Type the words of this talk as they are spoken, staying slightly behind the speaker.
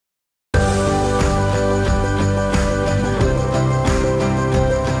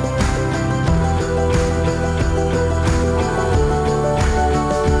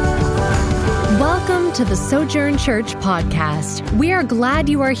to the Sojourn Church podcast. We are glad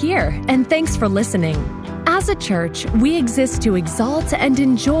you are here, and thanks for listening. As a church, we exist to exalt and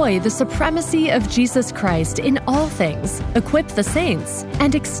enjoy the supremacy of Jesus Christ in all things, equip the saints,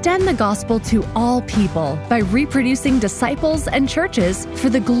 and extend the gospel to all people by reproducing disciples and churches for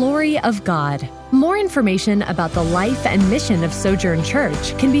the glory of God. More information about the life and mission of Sojourn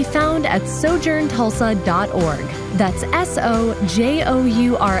Church can be found at sojourntulsa.org. That's SOJOURN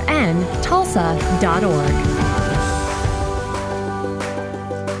Tulsa.org.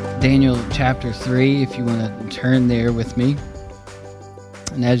 Daniel chapter 3, if you want to turn there with me.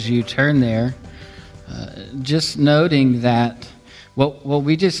 And as you turn there, just noting that what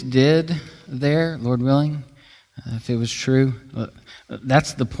we just did there, Lord willing, if it was true,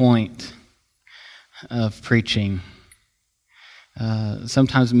 that's the point of preaching.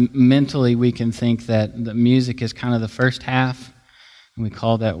 Sometimes mentally we can think that the music is kind of the first half, and we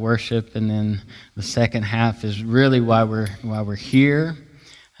call that worship, and then the second half is really why we're here.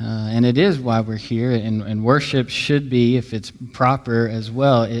 And it is why we're here, and worship should be, if it's proper as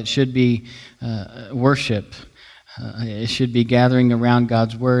well, it should be worship. It should be gathering around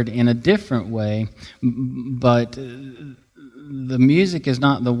God's Word in a different way, but the music is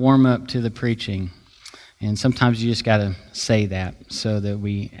not the warm-up to the preaching. And sometimes you just got to say that so that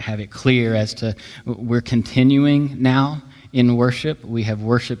we have it clear as to we're continuing now in worship. We have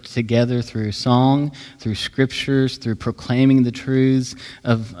worshiped together through song, through scriptures, through proclaiming the truths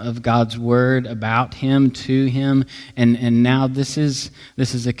of God's Word about Him, to Him, and now this is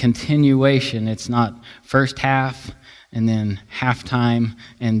a continuation. It's not first half and then halftime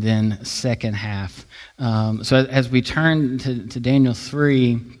and then second half. So as we turn to Daniel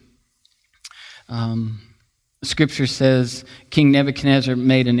 3, Scripture says King Nebuchadnezzar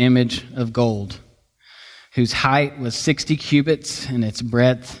made an image of gold, whose height was 60 cubits and its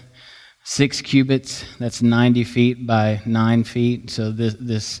breadth 6 cubits. That's 90 feet by 9 feet. So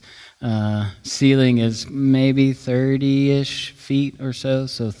this ceiling is maybe 30-ish feet or so.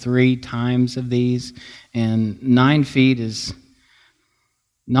 So 3 times of these. And 9 feet is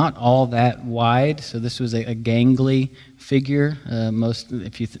not all that wide. So this was a gangly figure.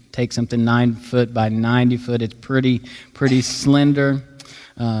 If you take something 9 foot by 90 foot, it's pretty slender.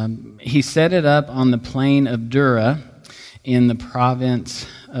 He set it up on the plain of Dura in the province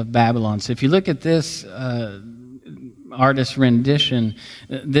of Babylon. So if you look at this artist's rendition,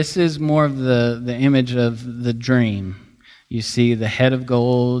 this is more of the image of the dream. You see the head of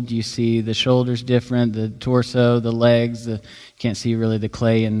gold, you see the shoulders different, the torso, the legs, you can't see really the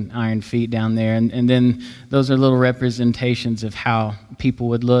clay and iron feet down there. And then those are little representations of how people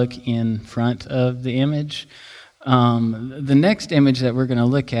would look in front of the image. The next image that we're going to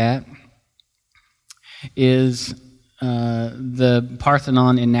look at is the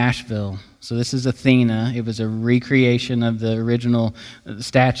Parthenon in Nashville. So this is Athena. It was a recreation of the original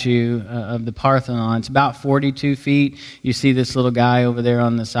statue of the Parthenon. It's about 42 feet. You see this little guy over there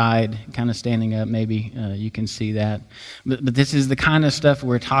on the side, kind of standing up. Maybe you can see that. But this is the kind of stuff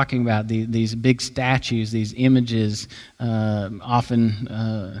we're talking about, these big statues, these images,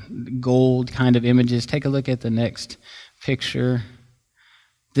 often gold kind of images. Take a look at the next picture.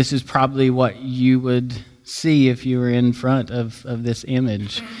 This is probably what you would see if you were in front of this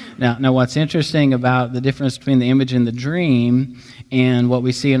image. Now, what's interesting about the difference between the image and the dream and what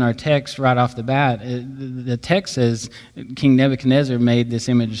we see in our text right off the bat, the text says King Nebuchadnezzar made this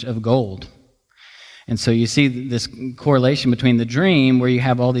image of gold. And so you see this correlation between the dream, where you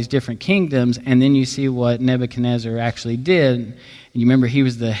have all these different kingdoms, and then you see what Nebuchadnezzar actually did. And you remember he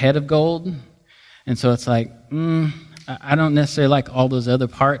was the head of gold? And so it's like, I don't necessarily like all those other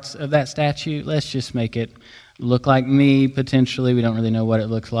parts of that statue. Let's just make it look like me, potentially. We don't really know what it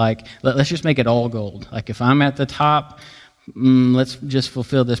looks like. Let's just make it all gold. Like if I'm at the top, let's just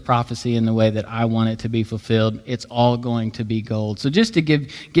fulfill this prophecy in the way that I want it to be fulfilled. It's all going to be gold. So just to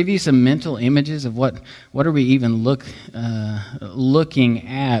give you some mental images of what are we even looking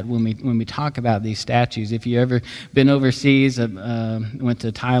at when we talk about these statues. If you ever been overseas, went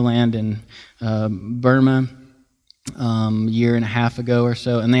to Thailand and Burma, year and a half ago or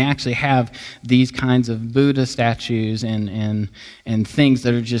so, and they actually have these kinds of Buddha statues and things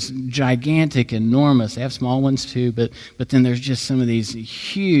that are just gigantic, enormous. They have small ones too, but then there's just some of these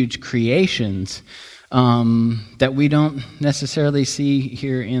huge creations that we don't necessarily see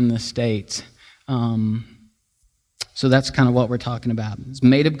here in the States. So that's kind of what we're talking about. It's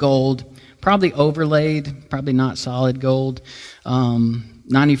made of gold, probably overlaid, probably not solid gold,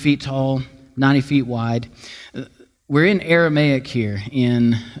 90 feet tall, 90 feet wide. We're in Aramaic here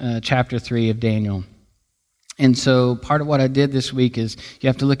in chapter 3 of Daniel. And so part of what I did this week is you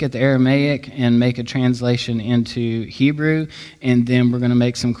have to look at the Aramaic and make a translation into Hebrew, and then we're going to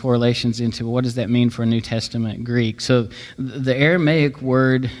make some correlations into what does that mean for New Testament Greek. So the Aramaic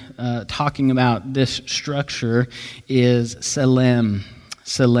word talking about this structure is selem.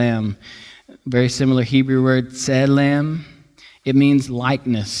 Selem. Very similar Hebrew word, tselem. It means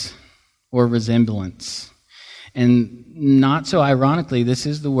likeness or resemblance. And not so ironically, this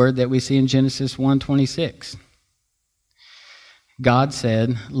is the word that we see in Genesis 1:26. God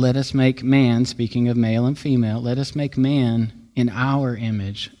said, let us make man, speaking of male and female, let us make man in our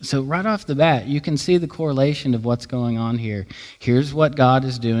image. So right off the bat, you can see the correlation of what's going on here. Here's what God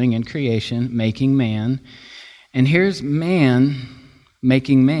is doing in creation, making man. And here's man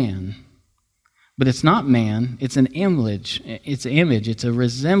making man. But it's not man, it's an image. It's an image, it's a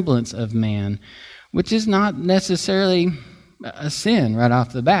resemblance of man, which is not necessarily a sin right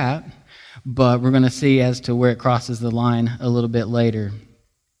off the bat. But we're going to see as to where it crosses the line a little bit later.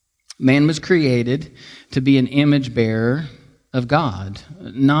 Man was created to be an image bearer of God,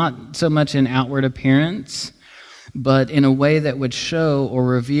 not so much in outward appearance, but in a way that would show or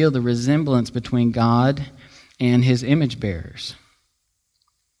reveal the resemblance between God and his image bearers.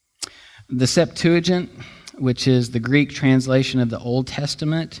 The Septuagint, which is the Greek translation of the Old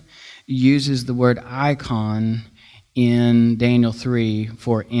Testament, uses the word icon in Daniel 3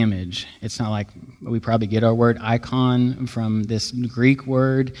 for image. It's not like we probably get our word icon from this Greek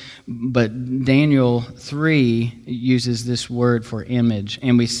word, but Daniel 3 uses this word for image.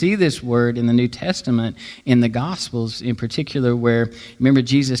 And we see this word in the New Testament in the Gospels in particular, where, remember,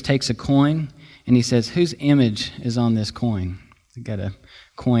 Jesus takes a coin and he says, whose image is on this coin? We've got a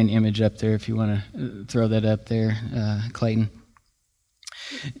coin image up there if you want to throw that up there, Clayton.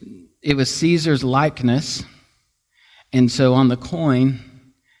 It was Caesar's likeness. And so on the coin,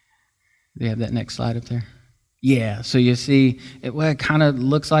 do you have that next slide up there? Yeah, so you see, it kind of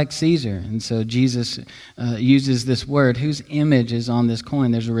looks like Caesar. And so Jesus uses this word, whose image is on this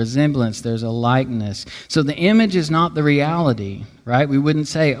coin? There's a resemblance, there's a likeness. So the image is not the reality, right? We wouldn't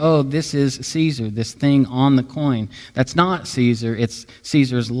say, oh, this is Caesar, this thing on the coin. That's not Caesar, it's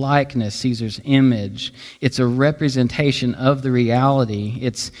Caesar's likeness, Caesar's image. It's a representation of the reality.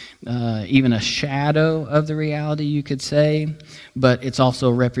 It's even a shadow of the reality, you could say, but it's also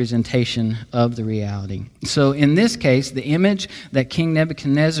a representation of the reality. So in this case, the image that King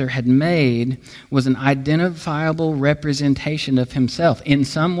Nebuchadnezzar had made was an identifiable representation of himself in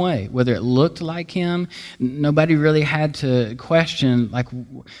some way, whether it looked like him. Nobody really had to question, like,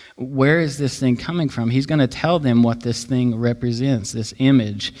 where is this thing coming from? He's going to tell them what this thing represents, this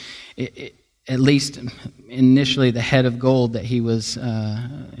image. At least initially, the head of gold that he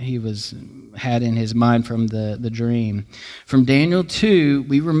had in his mind from the dream. From Daniel 2,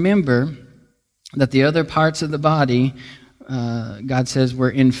 we remember that the other parts of the body, God says, were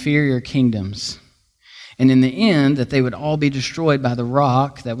inferior kingdoms. And in the end, that they would all be destroyed by the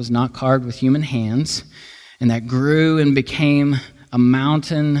rock that was not carved with human hands, and that grew and became a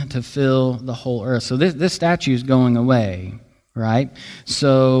mountain to fill the whole earth. So this statue is going away, right?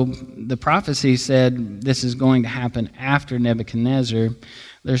 So the prophecy said this is going to happen after Nebuchadnezzar.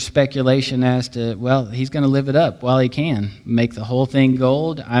 There's speculation as to, well, he's going to live it up while he can. Make the whole thing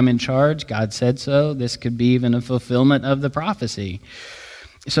gold. I'm in charge. God said so. This could be even a fulfillment of the prophecy.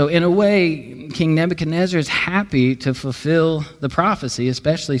 So in a way, King Nebuchadnezzar is happy to fulfill the prophecy,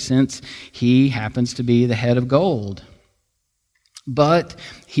 especially since he happens to be the head of gold. But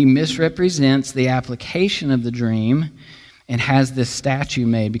he misrepresents the application of the dream and has this statue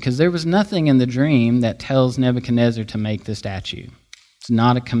made, because there was nothing in the dream that tells Nebuchadnezzar to make the statue. It's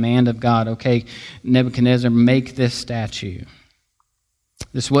not a command of God. Okay, Nebuchadnezzar, make this statue.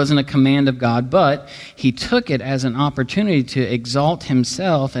 This wasn't a command of God, but he took it as an opportunity to exalt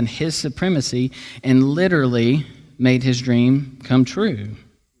himself and his supremacy and literally made his dream come true.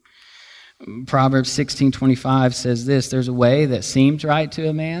 Proverbs 16:25 says this, there's a way that seems right to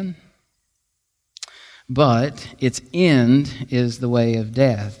a man, but its end is the way of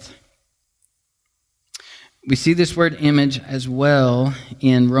death. We see this word image as well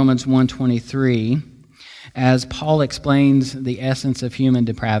in Romans 1:23 as Paul explains the essence of human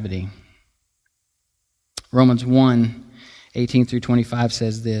depravity. Romans 1:18-25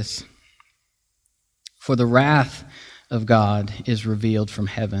 says this, for the wrath of God is revealed from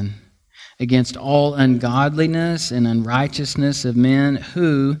heaven against all ungodliness and unrighteousness of men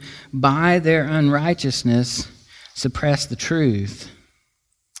who, by their unrighteousness, suppress the truth.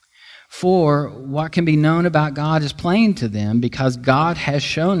 For what can be known about God is plain to them because God has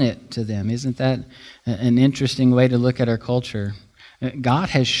shown it to them. Isn't that an interesting way to look at our culture? God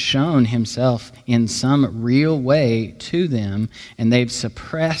has shown himself in some real way to them, and they've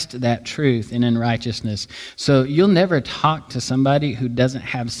suppressed that truth in unrighteousness. So you'll never talk to somebody who doesn't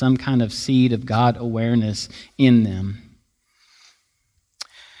have some kind of seed of God awareness in them.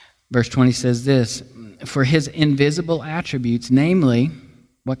 Verse 20 says this, for his invisible attributes, namely,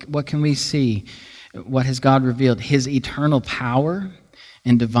 what can we see? What has God revealed? His eternal power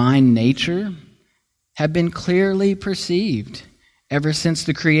and divine nature have been clearly perceived ever since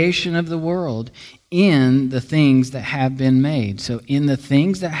the creation of the world in the things that have been made. So in the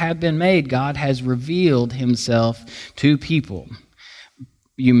things that have been made, God has revealed himself to people.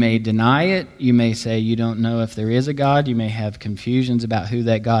 You may deny it. You may say you don't know if there is a God. You may have confusions about who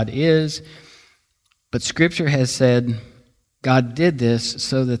that God is. But Scripture has said God did this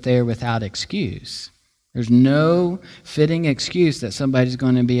so that they are without excuse. There's no fitting excuse that somebody's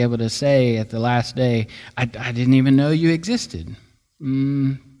going to be able to say at the last day, I didn't even know you existed.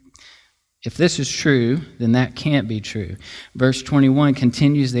 If this is true, then that can't be true. Verse 21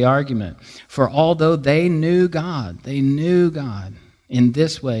 continues the argument. For although they knew God in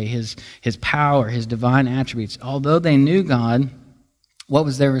this way, his power, his divine attributes, although they knew God, what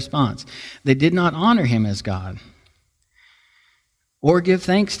was their response? They did not honor him as God or give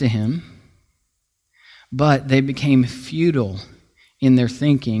thanks to him, but they became futile in their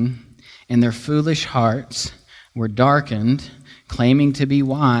thinking, and their foolish hearts were darkened. Claiming to be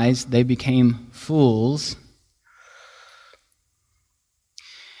wise, they became fools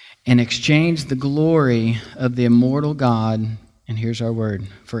and exchanged the glory of the immortal God, and here's our word,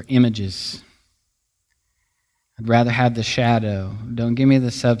 for images. I'd rather have the shadow. Don't give me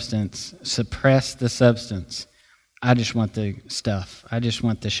the substance. Suppress the substance. I just want the stuff. I just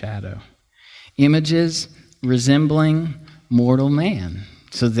want the shadow. Images resembling mortal man.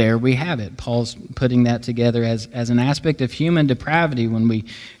 So there we have it. Paul's putting that together as an aspect of human depravity when we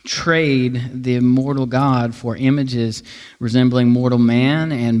trade the immortal God for images resembling mortal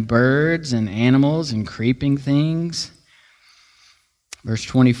man and birds and animals and creeping things. Verse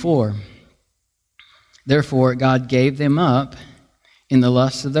 24. Therefore God gave them up in the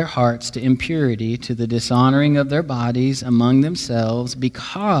lusts of their hearts to impurity, to the dishonoring of their bodies among themselves,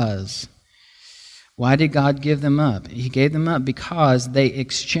 because... Why did God give them up? He gave them up because they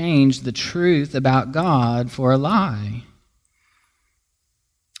exchanged the truth about God for a lie.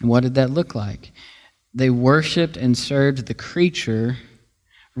 And what did that look like? They worshiped and served the creature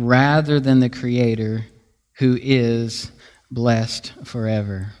rather than the Creator, who is blessed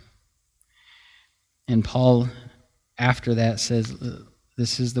forever. And Paul, after that, says,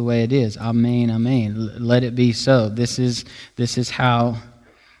 this is the way it is. Amen, amen. Let it be so. This is how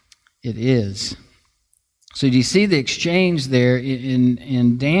it is. So do you see the exchange there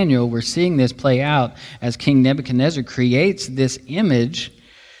in Daniel? We're seeing this play out as King Nebuchadnezzar creates this image,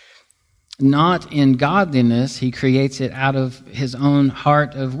 not in godliness. He creates it out of his own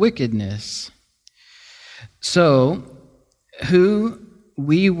heart of wickedness. So who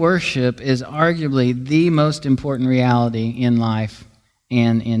we worship is arguably the most important reality in life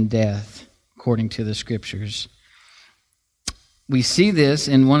and in death, according to the Scriptures. We see this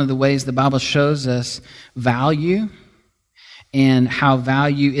in one of the ways the Bible shows us value and how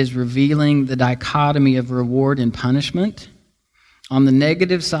value is revealing the dichotomy of reward and punishment. On the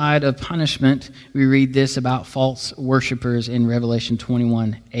negative side of punishment, we read this about false worshipers in Revelation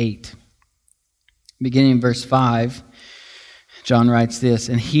 21:8. Beginning in verse 5, John writes this,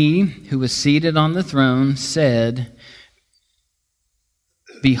 and he who was seated on the throne said,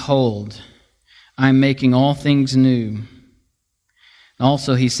 behold, I am making all things new.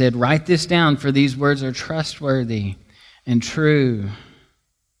 Also, he said, write this down, for these words are trustworthy and true.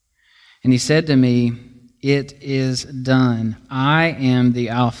 And he said to me, it is done. I am the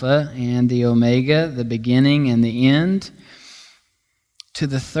Alpha and the Omega, the beginning and the end. To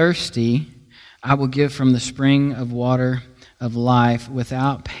the thirsty, I will give from the spring of water of life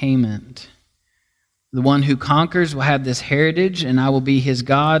without payment. The one who conquers will have this heritage, and I will be his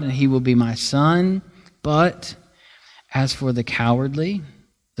God, and he will be my son. But as for the cowardly,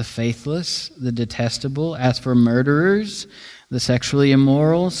 the faithless, the detestable, as for murderers, the sexually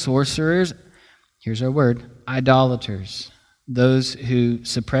immoral, sorcerers, here's our word, idolaters, those who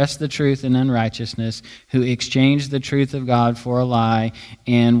suppress the truth in unrighteousness, who exchange the truth of God for a lie,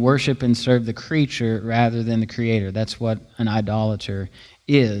 and worship and serve the creature rather than the Creator. That's what an idolater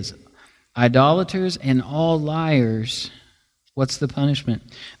is. Idolaters and all liars, what's the punishment?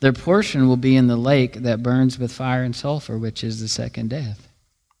 Their portion will be in the lake that burns with fire and sulfur, which is the second death.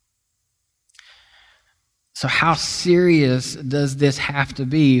 So how serious does this have to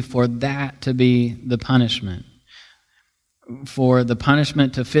be for that to be the punishment? for the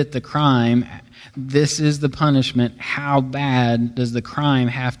punishment to fit the crime. This is the punishment. How bad does the crime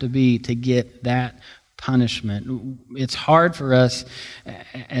have to be to get that punishment? It's hard for us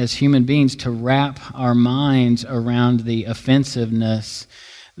as human beings to wrap our minds around the offensiveness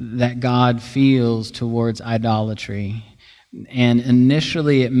that God feels towards idolatry. And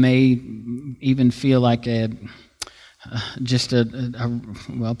initially it may even feel like well,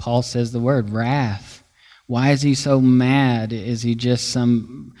 Paul says the word wrath. Why is he so mad? Is he just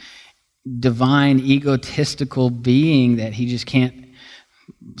some divine egotistical being that he just can't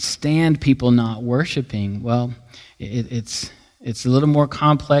stand people not worshiping? Well, it's a little more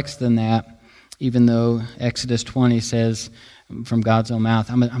complex than that, even though Exodus 20 says from God's own mouth,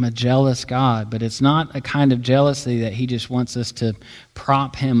 I'm a jealous God, but it's not a kind of jealousy that he just wants us to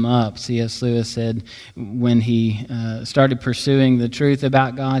prop him up. C.S. Lewis said when he started pursuing the truth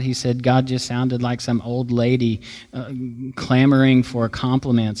about God, he said God just sounded like some old lady clamoring for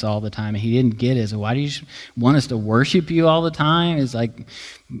compliments all the time. And he didn't get it. So why do you want us to worship you all the time? It's like,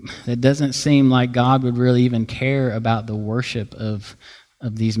 it doesn't seem like God would really even care about the worship of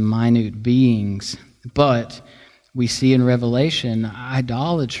these minute beings. But we see in Revelation,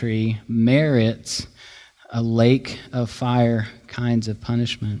 idolatry merits a lake of fire kinds of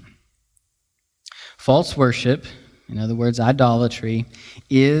punishment. False worship, in other words, idolatry,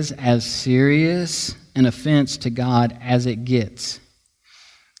 is as serious an offense to God as it gets.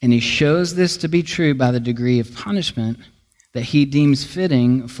 And he shows this to be true by the degree of punishment that he deems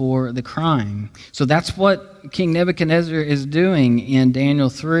fitting for the crime. So that's what King Nebuchadnezzar is doing in Daniel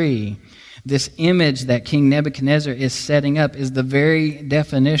 3. This image that King Nebuchadnezzar is setting up is the very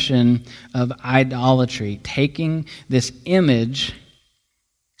definition of idolatry, taking this image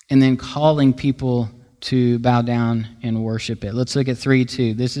and then calling people to bow down and worship it. Let's look at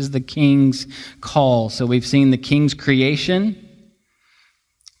 3:2. This is the king's call. So we've seen the king's creation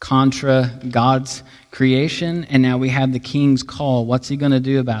contra God's creation, and now we have the king's call. What's he going to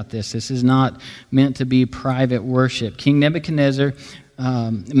do about this? This is not meant to be private worship. King Nebuchadnezzar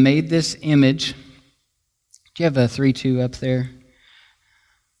made this image. Do you have a 3:2 up there,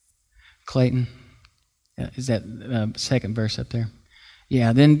 Clayton? Is that second verse up there?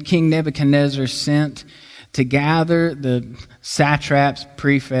 Yeah, then King Nebuchadnezzar sent to gather the satraps,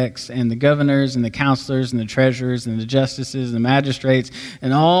 prefects, and the governors, and the counselors, and the treasurers, and the justices, and the magistrates,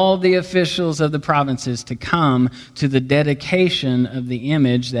 and all the officials of the provinces to come to the dedication of the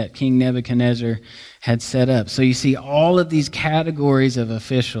image that King Nebuchadnezzar had set up. So you see all of these categories of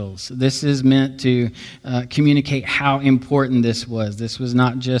officials. This is meant to communicate how important this was. This was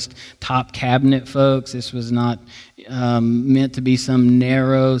not just top cabinet folks. This was not meant to be some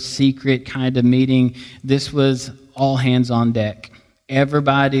narrow, secret kind of meeting. This was all hands on deck.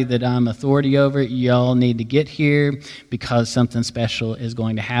 Everybody that I'm authority over, y'all need to get here because something special is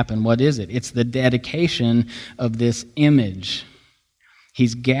going to happen. What is it? It's the dedication of this image.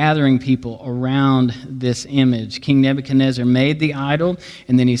 He's gathering people around this image. King Nebuchadnezzar made the idol,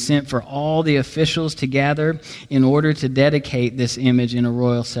 and then he sent for all the officials to gather in order to dedicate this image in a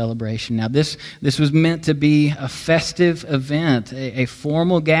royal celebration. Now, this was meant to be a festive event, a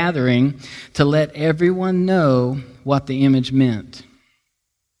formal gathering to let everyone know what the image meant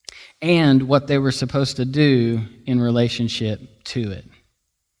and what they were supposed to do in relationship to it.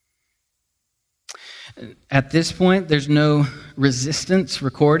 At this point, there's no resistance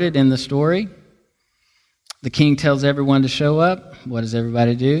recorded in the story. The king tells everyone to show up. What does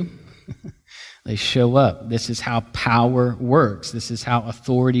everybody do? They show up. This is how power works. This is how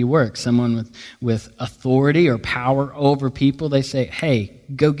authority works. Someone with authority or power over people, they say, hey,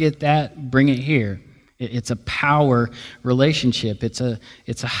 go get that, bring it here. It's a power relationship. It's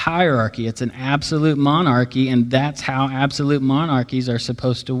a hierarchy. It's an absolute monarchy, and that's how absolute monarchies are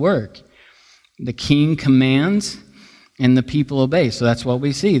supposed to work. The king commands, and the people obey. So that's what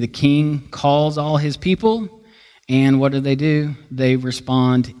we see. The king calls all his people, and what do? They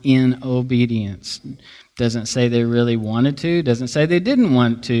respond in obedience. Doesn't say they really wanted to. Doesn't say they didn't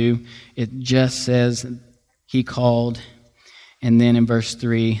want to. It just says he called, and then in verse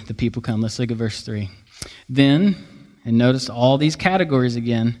 3, the people come. Let's look at verse 3. Then, and notice all these categories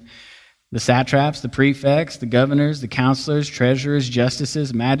again, the satraps, the prefects, the governors, the counselors, treasurers,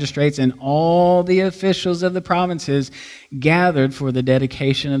 justices, magistrates, and all the officials of the provinces gathered for the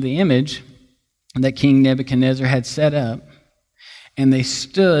dedication of the image that King Nebuchadnezzar had set up, and they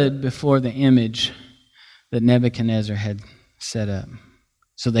stood before the image that Nebuchadnezzar had set up.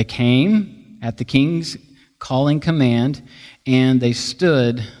 So they came at the king's calling command, and they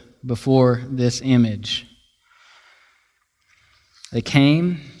stood before this image. They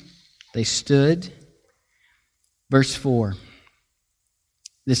came. They stood. Verse 4.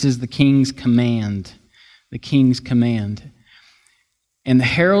 This is the king's command. The king's command. And the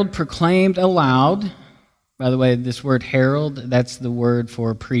herald proclaimed aloud. By the way, this word herald, that's the word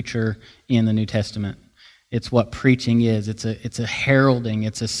for preacher in the New Testament. It's what preaching is. It's a heralding.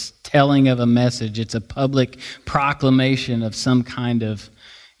 It's a telling of a message. It's a public proclamation of some kind of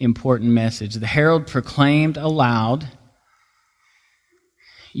important message. The herald proclaimed aloud,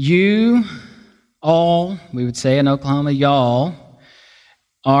 you all, we would say in Oklahoma, y'all,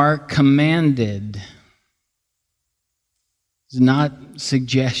 are commanded. It's not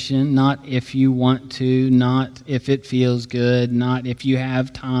suggestion, not if you want to, not if it feels good, not if you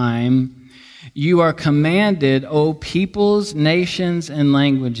have time. You are commanded, O peoples, nations, and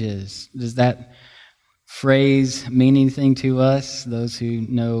languages. Does that phrase mean anything to us? Those who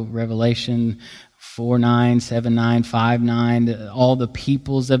know Revelation 4:9, 7:9, 5:9, all the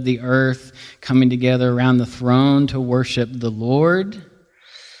peoples of the earth coming together around the throne to worship the Lord.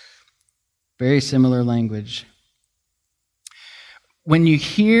 Very similar language. When you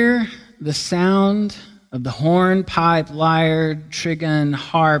hear the sound of the horn, pipe, lyre, trigon,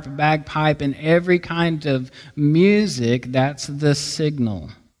 harp, bagpipe, and every kind of music, that's the signal.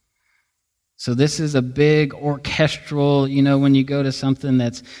 So this is a big orchestral, when you go to something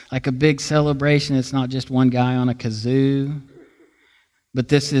that's like a big celebration, it's not just one guy on a kazoo. But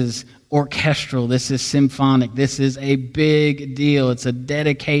this is orchestral, this is symphonic, this is a big deal. It's a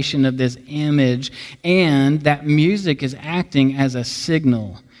dedication of this image, and that music is acting as a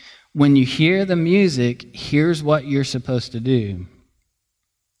signal. When you hear the music, here's what you're supposed to do.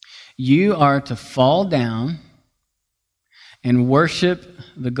 You are to fall down and worship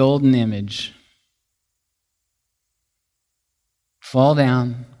the golden image. Fall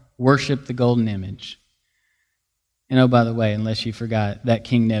down, worship the golden image. And oh, by the way, unless you forgot, that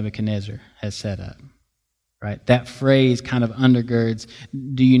King Nebuchadnezzar has set up, right? That phrase kind of undergirds,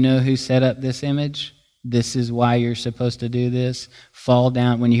 do you know who set up this image? This is why you're supposed to do this. Fall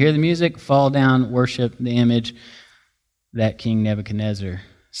down. When you hear the music, fall down, worship the image that King Nebuchadnezzar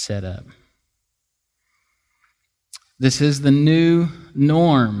set up. This is the new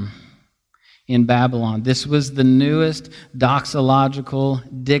norm in Babylon. This was the newest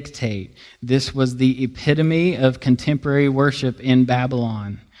doxological dictate. This was the epitome of contemporary worship in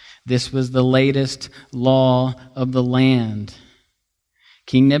Babylon. This was the latest law of the land.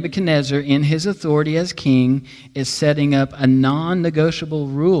 King Nebuchadnezzar, in his authority as king, is setting up a non-negotiable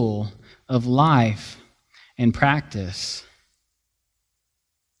rule of life and practice.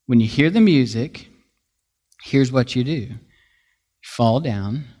 When you hear the music, here's what you do. You fall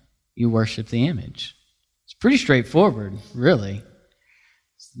down, you worship the image. It's pretty straightforward, really.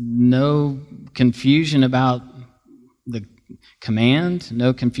 No confusion about the command,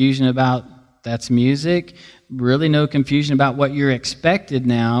 no confusion about that's music, really no confusion about what you're expected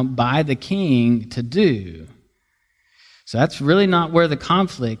now by the king to do. So that's really not where the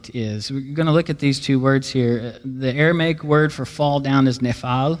conflict is. We're going to look at these two words here. The Aramaic word for fall down is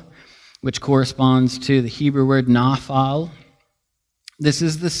nephal, which corresponds to the Hebrew word naphal. This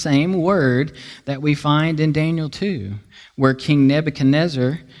is the same word that we find in Daniel 2, where King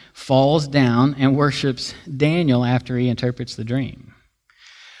Nebuchadnezzar falls down and worships Daniel after he interprets the dream.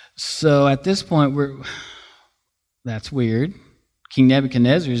 So at this point, that's weird. King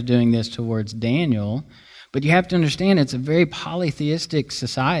Nebuchadnezzar is doing this towards Daniel, but you have to understand it's a very polytheistic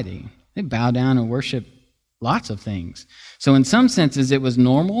society. They bow down and worship lots of things. So in some senses, it was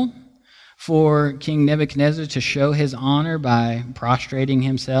normal for King Nebuchadnezzar to show his honor by prostrating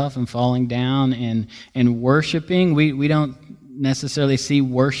himself and falling down and worshiping. We don't necessarily see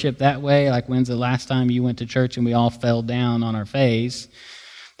worship that way, like when's the last time you went to church and we all fell down on our face.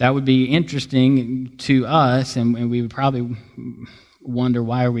 That would be interesting to us, and we would probably wonder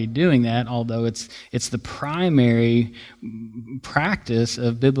why are we doing that, although it's the primary practice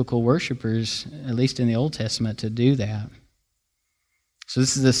of biblical worshipers, at least in the Old Testament, to do that. So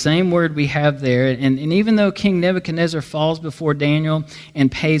this is the same word we have there. And even though King Nebuchadnezzar falls before Daniel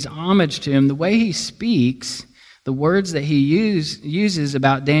and pays homage to him, the way he speaks, the words that he uses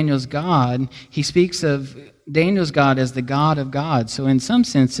about Daniel's God, he speaks of Daniel's God as the God of gods. So in some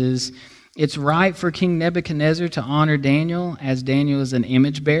senses, it's right for King Nebuchadnezzar to honor Daniel as Daniel is an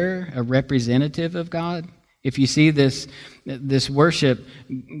image bearer, a representative of God. If you see this worship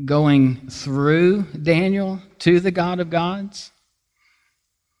going through Daniel to the God of gods,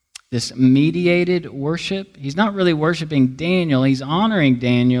 this mediated worship, he's not really worshiping Daniel, he's honoring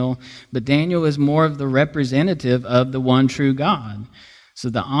Daniel, but Daniel is more of the representative of the one true God. So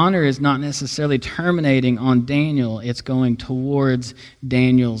the honor is not necessarily terminating on Daniel, it's going towards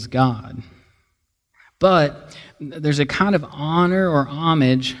Daniel's God. But there's a kind of honor or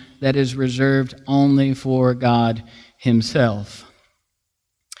homage that is reserved only for God himself.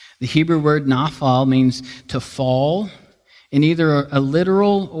 The Hebrew word naphal means to fall in either a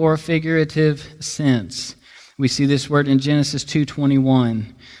literal or figurative sense. We see this word in Genesis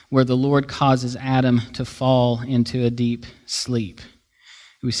 2:21, where the Lord causes Adam to fall into a deep sleep.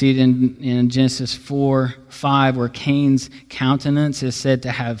 We see it in Genesis 4:5, where Cain's countenance is said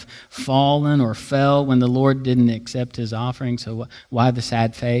to have fallen or fell when the Lord didn't accept his offering. So why the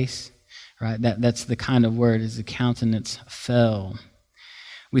sad face? Right? That's the kind of word, is the countenance fell.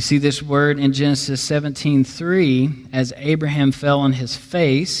 We see this word in Genesis 17:3 as Abraham fell on his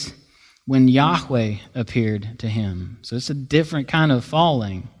face when Yahweh appeared to him. So it's a different kind of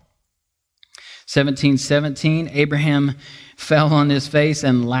falling. 17:17, Abraham fell on his face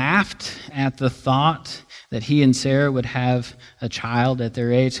and laughed at the thought that he and Sarah would have a child at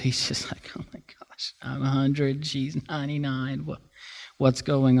their age. He's just like, oh my gosh, I'm 100, she's 99. What's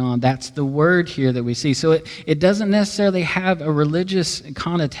going on? That's the word here that we see. So it doesn't necessarily have a religious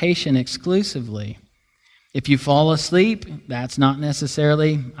connotation exclusively. If you fall asleep, that's not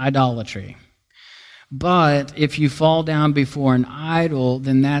necessarily idolatry. But if you fall down before an idol,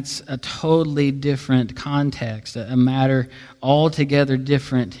 then that's a totally different context, a matter altogether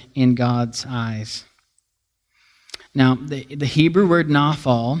different in God's eyes. Now, the Hebrew word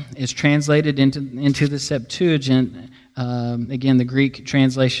naphal is translated into the Septuagint. Again, the Greek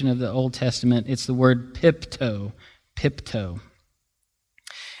translation of the Old Testament, it's the word pipto.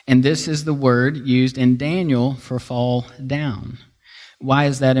 And this is the word used in Daniel for fall down. Why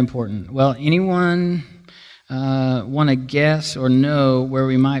is that important? Well, anyone want to guess or know where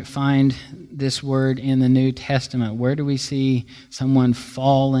we might find this word in the New Testament? Where do we see someone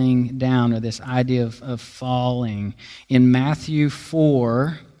falling down, or this idea of falling? In Matthew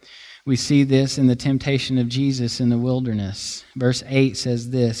 4, we see this in the temptation of Jesus in the wilderness. Verse 8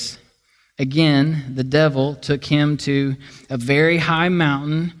 says this, "Again, the devil took him to a very high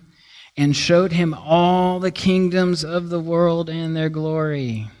mountain and showed him all the kingdoms of the world and their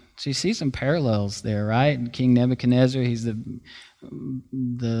glory." So you see some parallels there, right? King Nebuchadnezzar, he's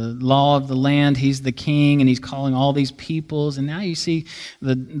the law of the land, he's the king, and he's calling all these peoples. And now you see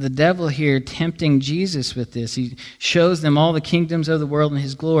the devil here tempting Jesus with this. He shows them all the kingdoms of the world and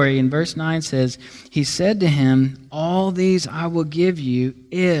his glory. And verse 9 says, he said to him, "All these I will give you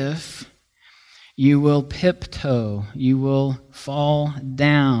if you will pipto, you will fall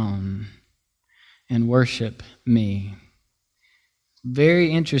down and worship me."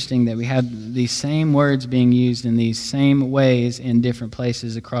 Very interesting that we have these same words being used in these same ways in different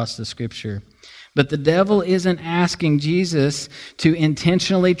places across the Scripture. But the devil isn't asking Jesus to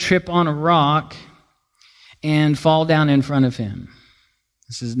intentionally trip on a rock and fall down in front of him.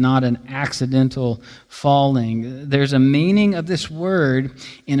 This is not an accidental falling. There's a meaning of this word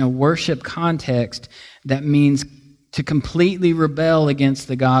in a worship context that means to completely rebel against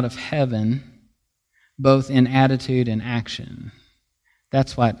the God of heaven, both in attitude and action.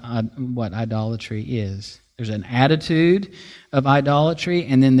 That's what idolatry is. There's an attitude of idolatry,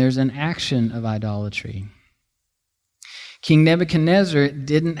 and then there's an action of idolatry. King Nebuchadnezzar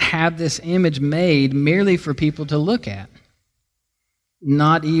didn't have this image made merely for people to look at,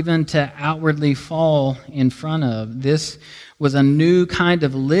 not even to outwardly fall in front of. This was a new kind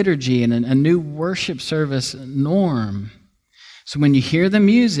of liturgy and a new worship service norm. So when you hear the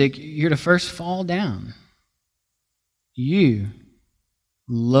music, you're to first fall down. You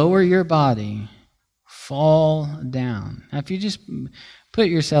lower your body, fall down. Now, if you just put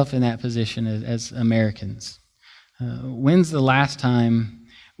yourself in that position as Americans, when's the last time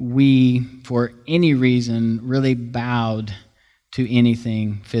we, for any reason, really bowed to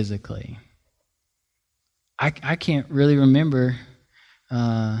anything physically? I can't really remember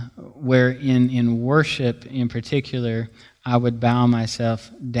where in worship in particular I would bow myself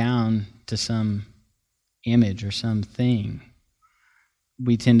down to some image or something.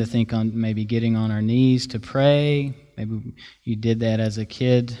 We tend to think on maybe getting on our knees to pray. Maybe you did that as a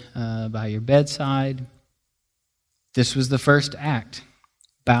kid by your bedside. This was the first act.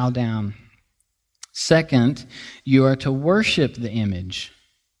 Bow down. Second, you are to worship the image.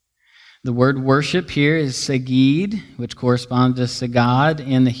 The word worship here is sagid, which corresponds to sagad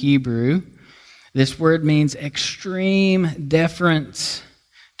in the Hebrew. This word means extreme deference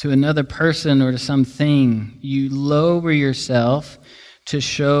to another person or to something. You lower yourself to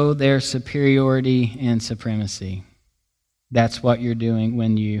show their superiority and supremacy. That's what you're doing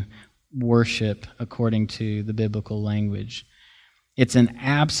when you worship according to the biblical language. It's an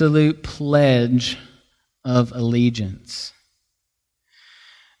absolute pledge of allegiance.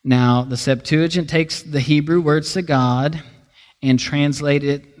 Now, the Septuagint takes the Hebrew word sagad and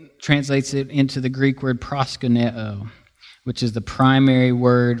translates it into the Greek word proskuneo, which is the primary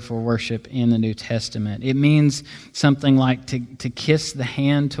word for worship in the New Testament. It means something like to kiss the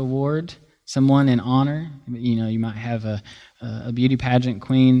hand toward someone in honor. You might have a beauty pageant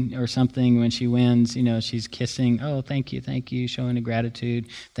queen or something. When she wins, she's kissing, oh, thank you, showing a gratitude.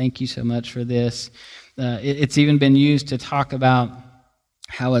 Thank you so much for this. It's even been used to talk about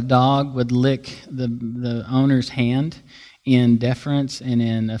how a dog would lick the owner's hand in deference and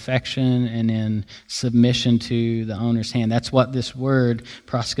in affection and in submission to the owner's hand. That's what this word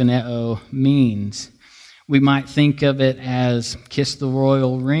proskuneo means. We might think of it as kiss the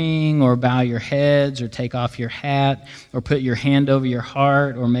royal ring, or bow your heads, or take off your hat, or put your hand over your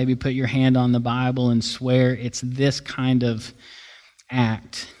heart, or maybe put your hand on the Bible and swear. It's this kind of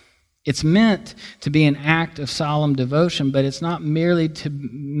act. It's meant to be an act of solemn devotion, but it's not merely to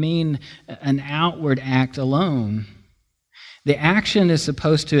mean an outward act alone. The action is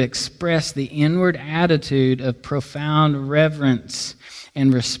supposed to express the inward attitude of profound reverence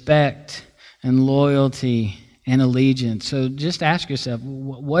and respect and loyalty and allegiance. So just ask yourself,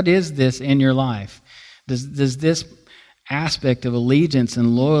 what is this in your life? Does this aspect of allegiance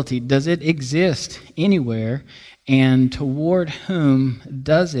and loyalty, does it exist anywhere? And toward whom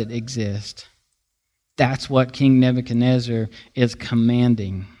does it exist? That's what King Nebuchadnezzar is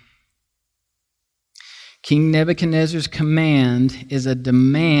commanding. King Nebuchadnezzar's command is a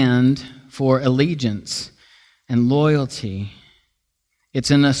demand for allegiance and loyalty.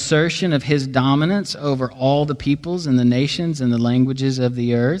 It's an assertion of his dominance over all the peoples and the nations and the languages of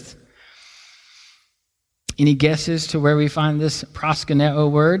the earth. Any guesses to where we find this proskuneo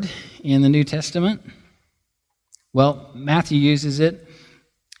word in the New Testament? Well, Matthew uses it.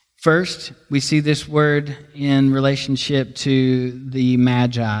 First, we see this word in relationship to the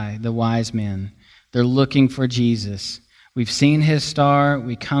Magi, the wise men. They're looking for Jesus. We've seen his star.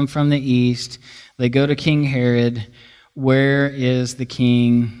 We come from the east. They go to King Herod. Where is the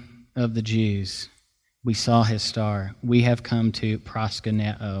King of the Jews? We saw his star. We have come to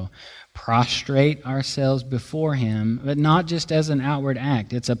proskuneo, prostrate ourselves before him, but not just as an outward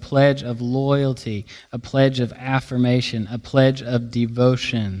act. It's a pledge of loyalty, a pledge of affirmation, a pledge of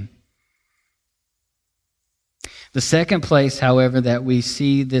devotion. The second place, however, that we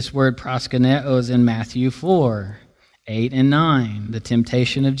see this word proskuneo is in Matthew 4, 8 and 9, the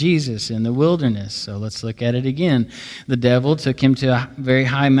temptation of Jesus in the wilderness. So let's look at it again. The devil took him to a very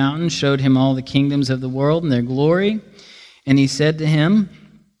high mountain, showed him all the kingdoms of the world and their glory, and he said to him,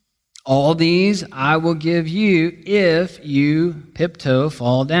 all these I will give you if you, pipto,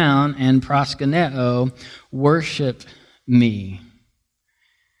 fall down and proskuneo, worship me.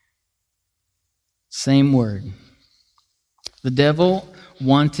 Same word. The devil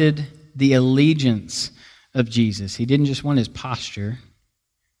wanted the allegiance of Jesus. He didn't just want his posture.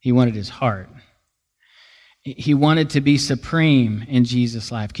 He wanted his heart. He wanted to be supreme in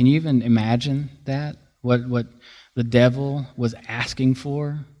Jesus' life. Can you even imagine that? What the devil was asking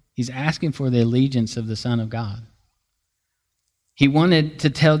for? He's asking for the allegiance of the Son of God. He wanted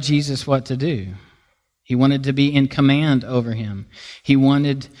to tell Jesus what to do. He wanted to be in command over him. He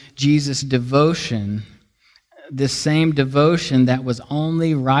wanted Jesus' devotion, this same devotion that was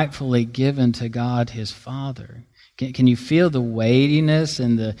only rightfully given to God his Father. Can you feel the weightiness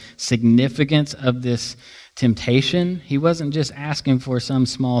and the significance of this temptation? He wasn't just asking for some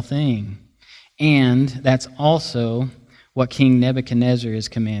small thing. And that's also what King Nebuchadnezzar is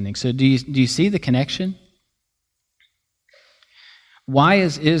commanding. So do you see the connection? Why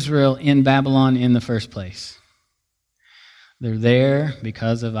is Israel in Babylon in the first place? They're there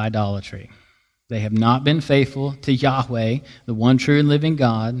because of idolatry. They have not been faithful to Yahweh, the one true and living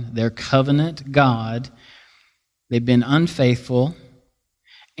God, their covenant God. They've been unfaithful,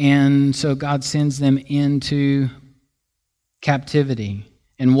 and so God sends them into captivity.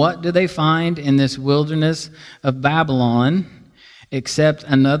 And what do they find in this wilderness of Babylon except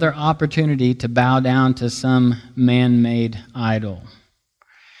another opportunity to bow down to some man-made idol?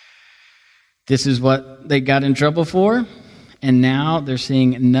 This is what they got in trouble for, and now they're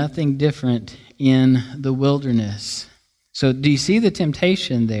seeing nothing different in the wilderness. So do you see the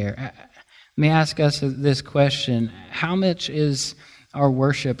temptation there? Let me ask us this question. How much is our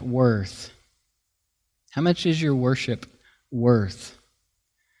worship worth? How much is your worship worth?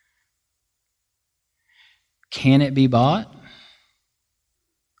 Can it be bought?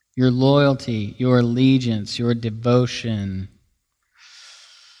 Your loyalty, your allegiance, your devotion,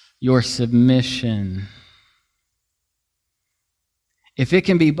 your submission. If it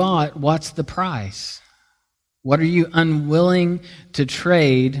can be bought, what's the price? What are you unwilling to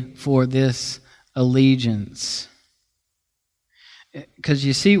trade for this allegiance? Because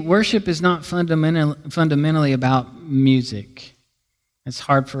you see, worship is not fundamentally about music. It's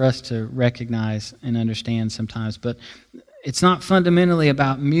hard for us to recognize and understand sometimes, but it's not fundamentally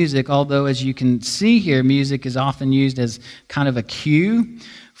about music, although as you can see here, music is often used as kind of a cue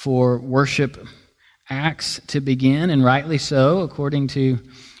for worship acts to begin, and rightly so, according to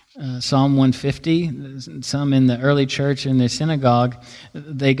Psalm 150. Some in the early church in the synagogue,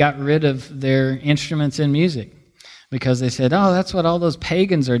 they got rid of their instruments and music because they said, oh, that's what all those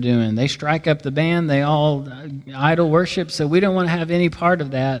pagans are doing. They strike up the band, they all idol worship, so we don't want to have any part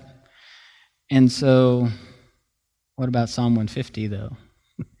of that. And so, what about Psalm 150, though?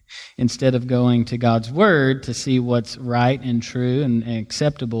 Instead of going to God's Word to see what's right and true and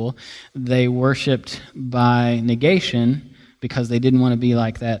acceptable, they worshiped by negation because they didn't want to be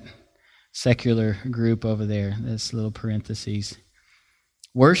like that secular group over there, this little parentheses.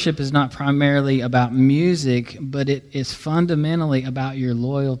 Worship is not primarily about music, but it is fundamentally about your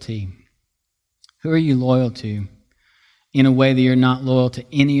loyalty. Who are you loyal to in a way that you're not loyal to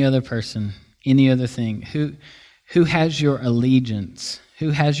any other person, any other thing? Who has your allegiance?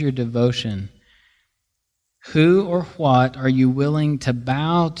 Who has your devotion? Who or what are you willing to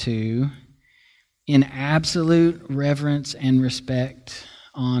bow to in absolute reverence and respect,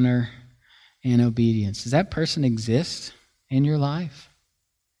 honor, and obedience? Does that person exist in your life?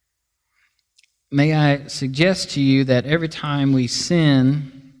 May I suggest to you that every time we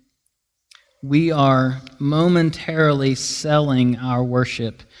sin, we are momentarily selling our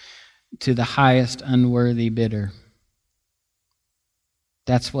worship to the highest unworthy bidder.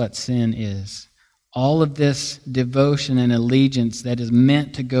 That's what sin is. All of this devotion and allegiance that is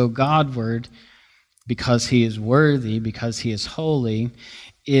meant to go Godward because He is worthy, because He is holy,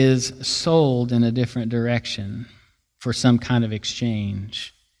 is sold in a different direction for some kind of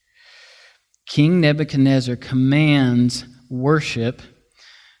exchange. King Nebuchadnezzar commands worship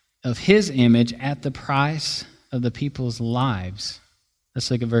of his image at the price of the people's lives. Let's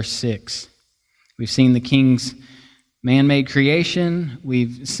look at verse 6. We've seen the king's man-made creation.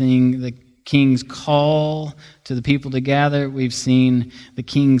 We've seen the king's call to the people to gather. We've seen the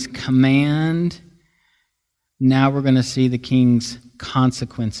king's command. Now we're going to see the king's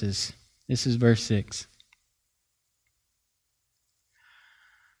consequences. This is verse 6.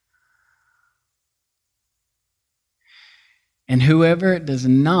 And whoever does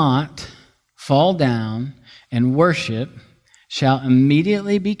not fall down and worship shall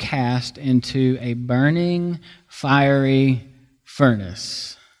immediately be cast into a burning, fiery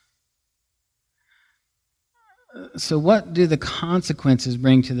furnace. So what do the consequences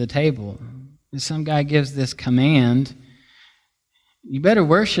bring to the table? Some guy gives this command, you better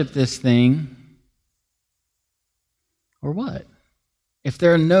worship this thing, or what? If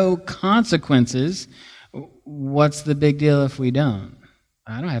there are no consequences, what's the big deal if we don't?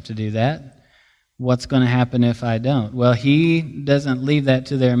 I don't have to do that. What's going to happen if I don't? Well, he doesn't leave that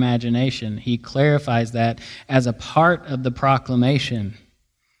to their imagination. He clarifies that as a part of the proclamation.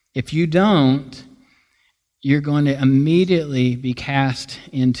 If you don't, you're going to immediately be cast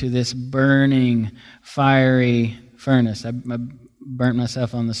into this burning, fiery furnace. I burnt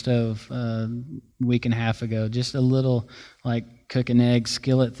myself on the stove a week and a half ago. Just a little, like, cook an egg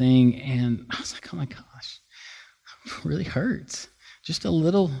skillet thing, and I was like, oh my gosh, it really hurts. Just a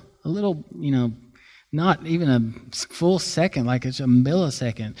little, not even a full second, like it's a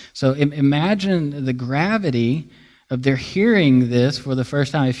millisecond. So imagine the gravity of their hearing this for the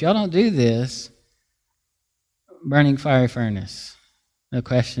first time. If y'all don't do this, burning fiery furnace, no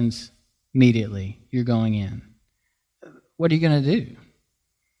questions, immediately, you're going in. What are you going to do?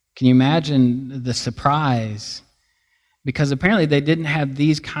 Can you imagine the surprise? Because apparently they didn't have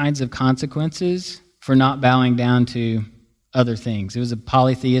these kinds of consequences for not bowing down to other things. It was a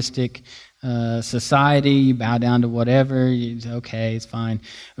polytheistic society. You bow down to whatever. Okay, it's fine.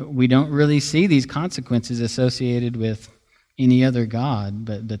 We don't really see these consequences associated with any other god,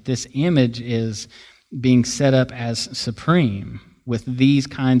 but this image is being set up as supreme with these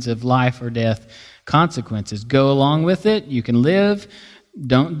kinds of life or death consequences. Go along with it, you can live.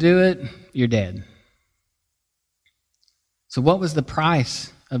 Don't do it, you're dead. So what was the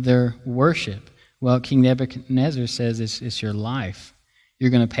price of their worship? Well, King Nebuchadnezzar says it's your life. You're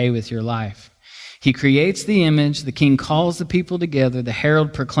going to pay with your life. He creates the image, the king calls the people together, the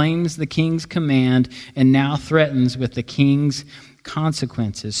herald proclaims the king's command, and now threatens with the king's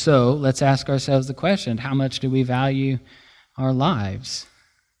consequences. So let's ask ourselves the question, how much do we value our lives?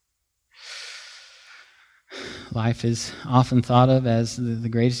 Life is often thought of as the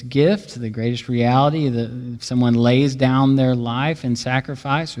greatest gift, the greatest reality. If someone lays down their life in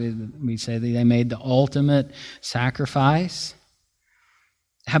sacrifice, we say that they made the ultimate sacrifice.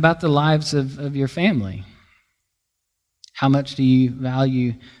 How about the lives of your family? How much do you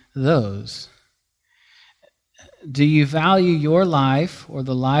value those? Do you value your life or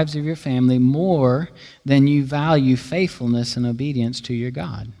the lives of your family more than you value faithfulness and obedience to your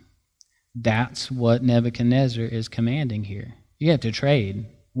God? That's what Nebuchadnezzar is commanding here. You have to trade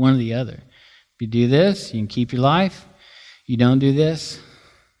one or the other. If you do this, you can keep your life. You don't do this,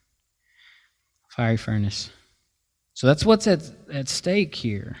 fiery furnace. So that's what's at stake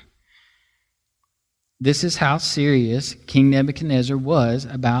here. This is how serious King Nebuchadnezzar was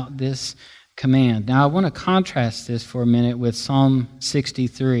about this command. Now I want to contrast this for a minute with Psalm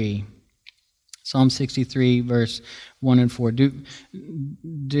 63. Psalm 63, verse 1 and 4.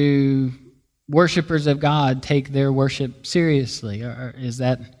 Do worshipers of God take their worship seriously? Or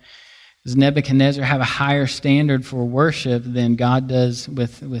does Nebuchadnezzar have a higher standard for worship than God does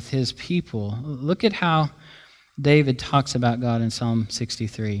with his people? Look at how David talks about God in Psalm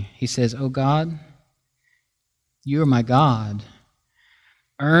 63. He says, "O God, you are my God.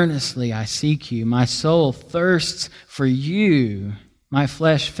 Earnestly I seek you. My soul thirsts for you. My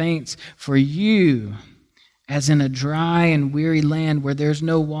flesh faints for you, as in a dry and weary land where there's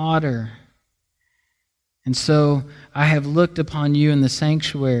no water. And so I have looked upon you in the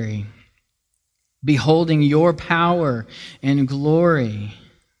sanctuary, beholding your power and glory."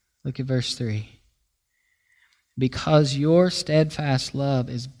 Look at verse 3. "Because your steadfast love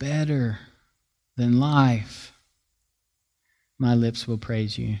is better than life, my lips will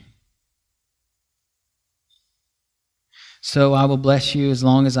praise you. So I will bless you as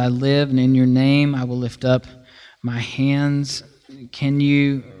long as I live, and in your name I will lift up my hands." Can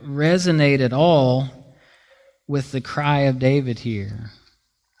you resonate at all with the cry of David here?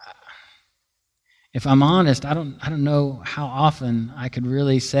 If I'm honest, I don't know how often I could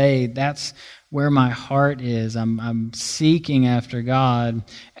really say that's where my heart is. I'm seeking after God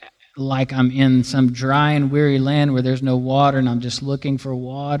like I'm in some dry and weary land where there's no water and I'm just looking for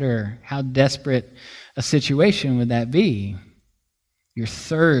water. How desperate a situation would that be? Your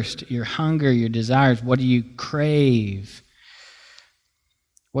thirst, your hunger, your desires, what do you crave?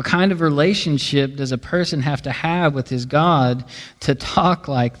 What kind of relationship does a person have to have with his God to talk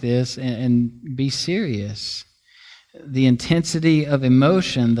like this and be serious? The intensity of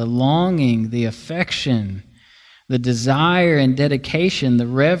emotion, the longing, the affection, the desire and dedication, the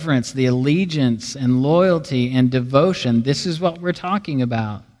reverence, the allegiance and loyalty and devotion. This is what we're talking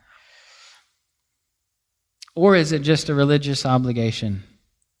about. Or is it just a religious obligation?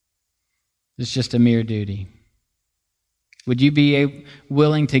 It's just a mere duty. Would you be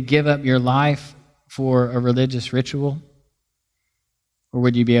willing to give up your life for a religious ritual? Or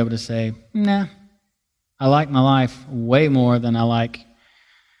would you be able to say, nah, I like my life way more than I like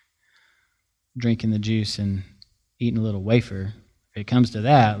drinking the juice and eating a little wafer. If it comes to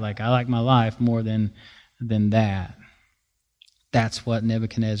that, I like my life more than that. That's what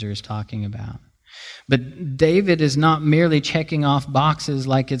Nebuchadnezzar is talking about. But David is not merely checking off boxes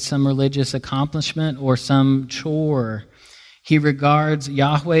like it's some religious accomplishment or some chore. He regards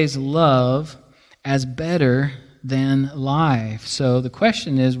Yahweh's love as better than life. So the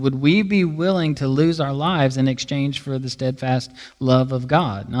question is, would we be willing to lose our lives in exchange for the steadfast love of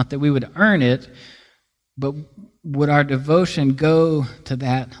God? Not that we would earn it, but would our devotion go to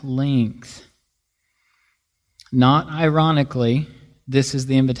that length? Not ironically, this is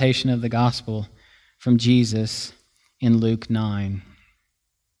the invitation of the gospel from Jesus in Luke 9.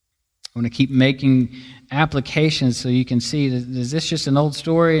 I want to keep making applications so you can see, is this just an old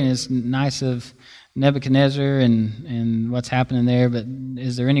story and it's nice of Nebuchadnezzar and what's happening there, but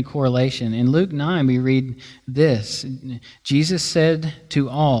is there any correlation? In Luke 9 we read this. Jesus said to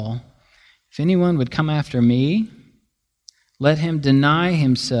all, "If anyone would come after me, let him deny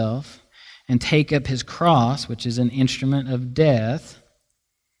himself and take up his cross," which is an instrument of death,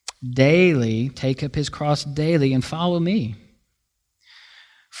 "daily, take up his cross daily and follow me.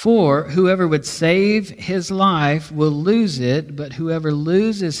 For whoever would save his life will lose it, but whoever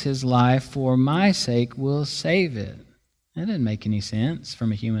loses his life for my sake will save it." That doesn't make any sense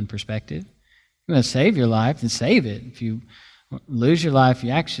from a human perspective. You want to save your life, then save it. If you lose your life,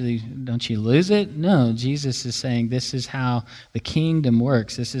 don't you lose it? No, Jesus is saying this is how the kingdom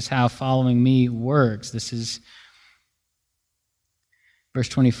works. This is how following me works. This is verse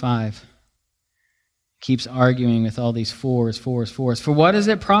 25. Keeps arguing with all these fours. "For what does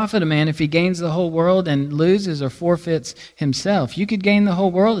it profit a man if he gains the whole world and loses or forfeits himself? You could gain the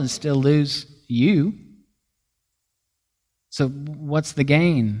whole world and still lose you. So what's the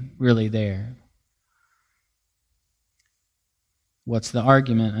gain really there? What's the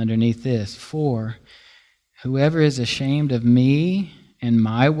argument underneath this? For whoever is ashamed of me and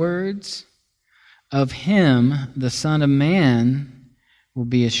my words, of him the Son of Man will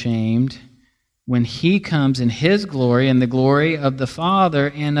be ashamed when he comes in his glory and the glory of the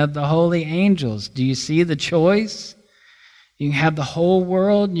Father and of the holy angels. Do you see the choice? You can have the whole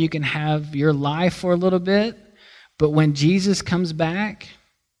world, you can have your life for a little bit, but when Jesus comes back,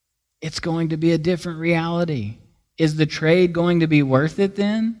 it's going to be a different reality. Is the trade going to be worth it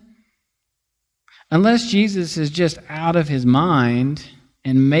then? Unless Jesus is just out of his mind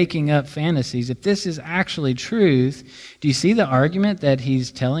and making up fantasies, if this is actually truth, do you see the argument that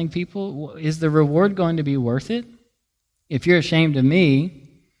he's telling people? Is the reward going to be worth it? If you're ashamed of me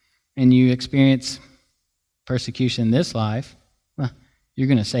and you experience persecution in this life, well, you're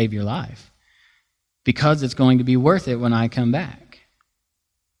going to save your life because it's going to be worth it when I come back.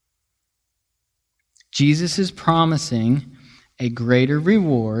 Jesus is promising a greater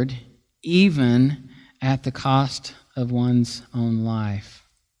reward even at the cost of one's own life.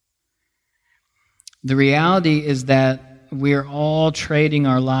 The reality is that we're all trading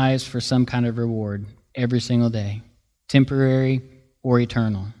our lives for some kind of reward every single day, temporary or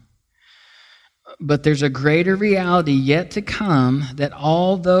eternal. But there's a greater reality yet to come that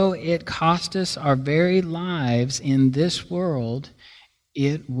although it cost us our very lives in this world,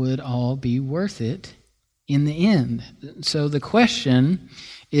 it would all be worth it in the end. So the question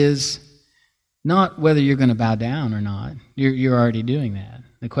is not whether you're going to bow down or not. You're already doing that.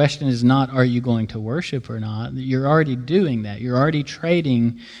 The question is not, are you going to worship or not? You're already doing that. You're already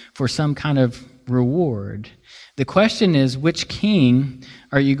trading for some kind of reward. The question is, which king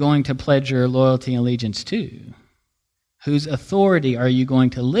are you going to pledge your loyalty and allegiance to? Whose authority are you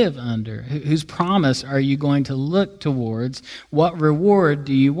going to live under? Whose promise are you going to look towards? What reward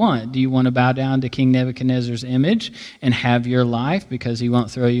do you want? Do you want to bow down to King Nebuchadnezzar's image and have your life because he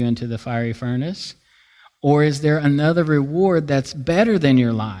won't throw you into the fiery furnace? Or is there another reward that's better than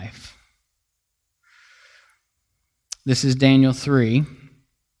your life? This is Daniel 3,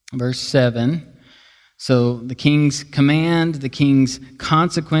 verse 7. So the king's command, the king's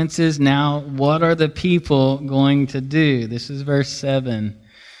consequences. Now, what are the people going to do? This is verse 7.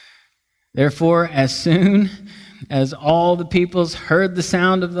 Therefore, as soon as all the peoples heard the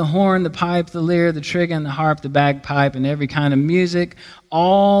sound of the horn, the pipe, the lyre, the trigon, the harp, the bagpipe, and every kind of music,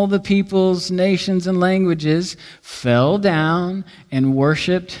 all the peoples, nations, and languages fell down and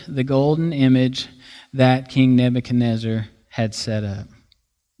worshipped the golden image that King Nebuchadnezzar had set up.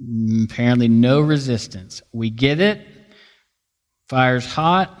 Apparently no resistance. We get it. Fire's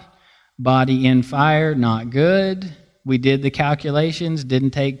hot. Body in fire, not good. We did the calculations.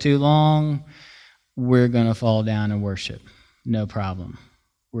 Didn't take too long. We're going to fall down and worship. No problem.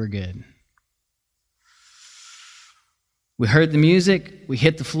 We're good. We heard the music. We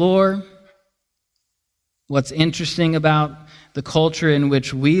hit the floor. What's interesting about the culture in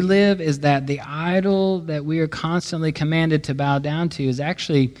which we live is that the idol that we are constantly commanded to bow down to is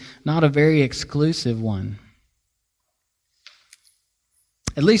actually not a very exclusive one.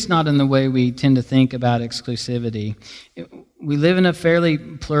 At least not in the way we tend to think about exclusivity. We live in a fairly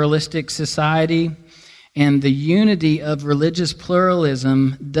pluralistic society, and the unity of religious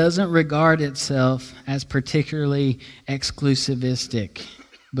pluralism doesn't regard itself as particularly exclusivistic,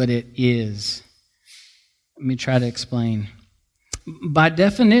 but it is. Let me try to explain. By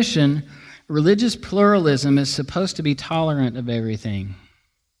definition, religious pluralism is supposed to be tolerant of everything.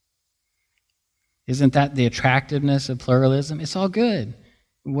 Isn't that the attractiveness of pluralism? It's all good.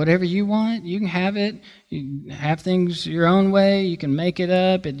 Whatever you want, you can have it. You have things your own way. You can make it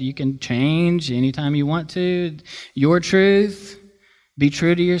up. You can change anytime you want to. Your truth. Be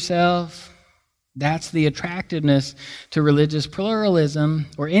true to yourself. That's the attractiveness to religious pluralism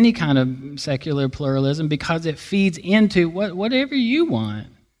or any kind of secular pluralism because it feeds into whatever you want.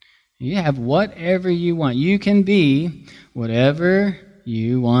 You have whatever you want. You can be whatever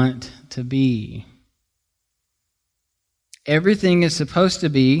you want to be. Everything is supposed to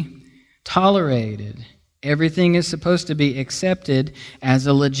be tolerated. Everything is supposed to be accepted as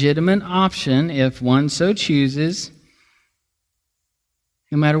a legitimate option if one so chooses,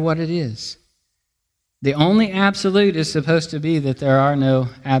 no matter what it is. The only absolute is supposed to be that there are no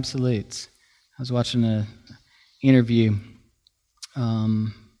absolutes. I was watching an interview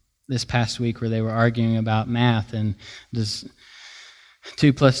this past week where they were arguing about math and does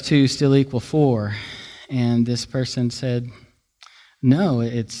 2 + 2 still equal 4? And this person said, no,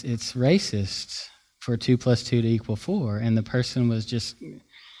 it's racist for 2 + 2 to equal 4. And the person was just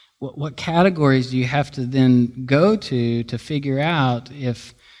What categories do you have to then go to figure out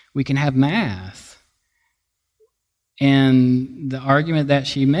if we can have math? And the argument that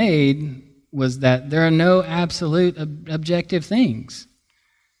she made was that there are no absolute objective things.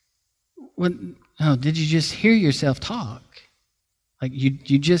 Did you just hear yourself talk? Like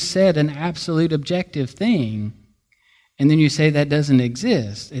you just said an absolute objective thing, and then you say that doesn't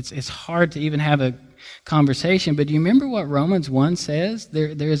exist. It's hard to even have a conversation. But do you remember what Romans 1 says? There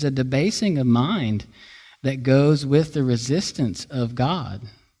is a debasing of mind that goes with the resistance of God.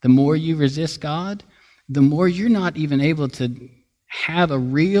 The more you resist God, the more you're not even able to have a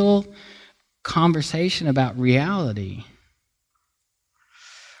real conversation about reality.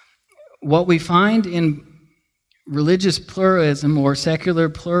 What we find in religious pluralism or secular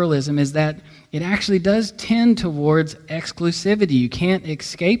pluralism is that it actually does tend towards exclusivity. You can't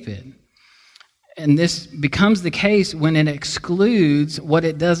escape it. And this becomes the case when it excludes what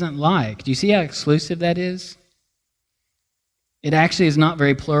it doesn't like. Do you see how exclusive that is? It actually is not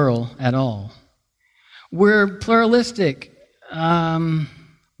very plural at all. We're pluralistic.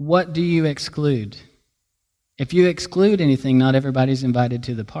 What do you exclude? If you exclude anything, not everybody's invited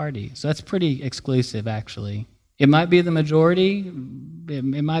to the party. So that's pretty exclusive, actually. It might be the majority.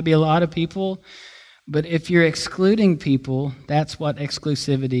 It might be a lot of people. But if you're excluding people, that's what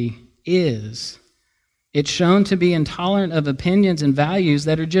exclusivity is. It's shown to be intolerant of opinions and values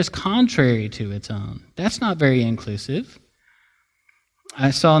that are just contrary to its own. That's not very inclusive.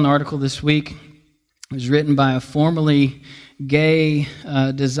 I saw an article this week. It was written by a formerly gay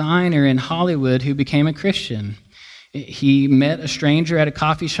designer in Hollywood who became a Christian. He met a stranger at a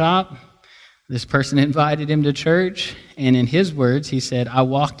coffee shop. This person invited him to church, and in his words, he said, "I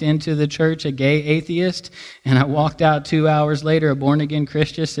walked into the church a gay atheist, and I walked out 2 hours later a born-again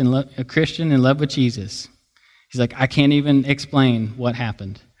Christian in love with Jesus." He's like, "I can't even explain what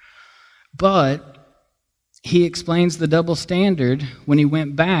happened." But he explains the double standard when he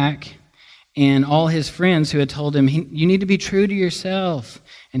went back, and all his friends who had told him, "You need to be true to yourself,"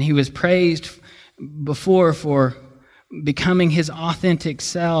 and he was praised before for becoming his authentic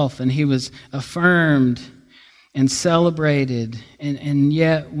self, and he was affirmed and celebrated. And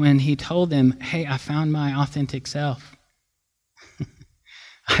yet when he told them, "Hey, I found my authentic self.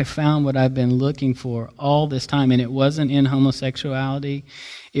 I found what I've been looking for all this time," and it wasn't in homosexuality,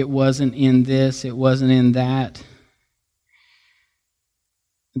 it wasn't in this, it wasn't in that,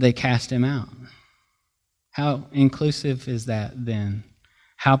 they cast him out. How inclusive is that then?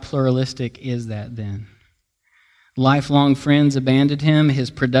 How pluralistic is that then? Lifelong friends abandoned him.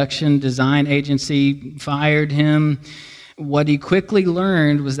 His production design agency fired him. What he quickly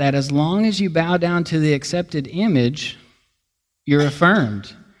learned was that as long as you bow down to the accepted image, you're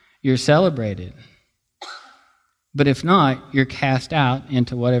affirmed, you're celebrated. But if not, you're cast out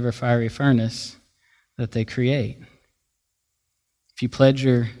into whatever fiery furnace that they create. If you pledge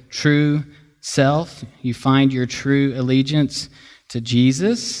your true self, you find your true allegiance to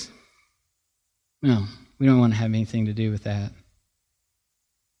Jesus, no, we don't want to have anything to do with that.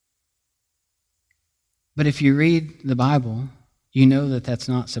 But if you read the Bible, you know that that's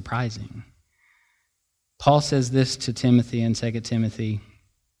not surprising. Paul says this to Timothy in 2 Timothy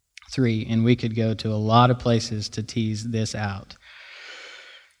 3, and we could go to a lot of places to tease this out.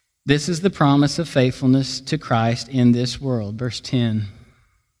 "This is the promise of faithfulness to Christ in this world." Verse 10.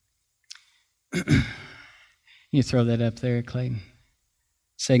 You throw that up there, Clayton.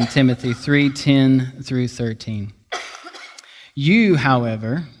 2 Timothy 3:10 through 13. "You,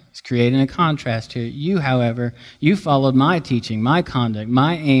 however," he's creating a contrast here, "you, however, you followed my teaching, my conduct,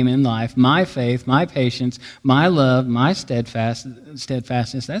 my aim in life, my faith, my patience, my love, my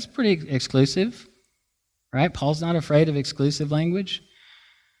steadfastness." That's pretty exclusive, right? Paul's not afraid of exclusive language.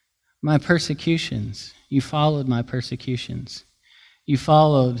 "My persecutions, you followed my persecutions. You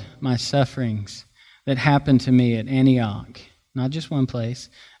followed my sufferings that happened to me at Antioch," not just one place,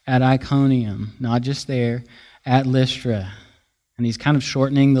 "at Iconium," not just there, "at Lystra." And he's kind of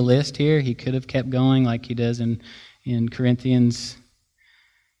shortening the list here. He could have kept going like he does in Corinthians.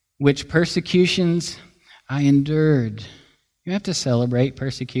 "Which persecutions I endured." You have to celebrate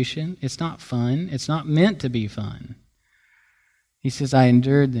persecution. It's not fun. It's not meant to be fun. He says, "I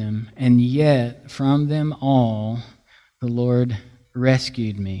endured them, and yet from them all the Lord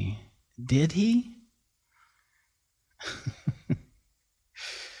rescued me." Did he?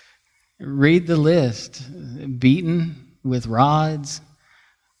 Read the list. Beaten with rods,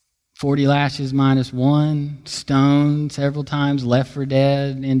 40 lashes minus 1, stoned several times, left for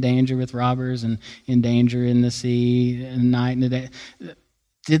dead, in danger with robbers, and in danger in the sea, and night and the day.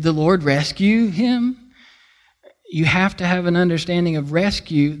 Did the Lord rescue him? You have to have an understanding of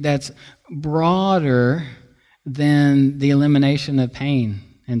rescue that's broader than the elimination of pain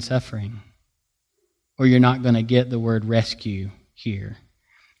and suffering, or you're not going to get the word rescue here.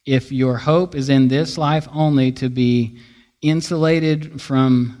 If your hope is in this life only to be insulated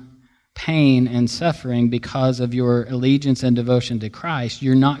from pain and suffering because of your allegiance and devotion to Christ,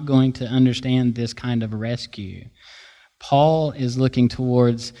 you're not going to understand this kind of rescue. Paul is looking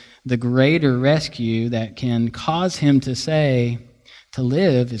towards the greater rescue that can cause him to say, to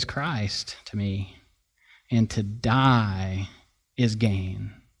live is Christ to me, and to die is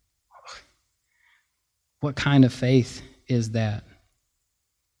gain. What kind of faith is that?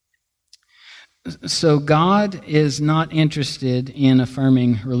 So God is not interested in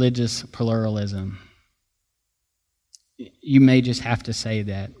affirming religious pluralism. You may just have to say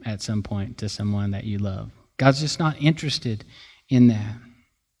that at some point to someone that you love. God's just not interested in that.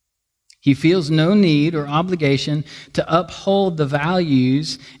 He feels no need or obligation to uphold the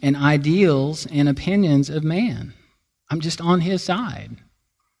values and ideals and opinions of man. I'm just on his side.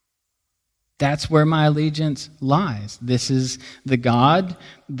 That's where my allegiance lies. This is the God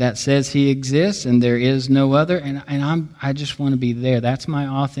that says he exists and there is no other, and I just want to be there. That's my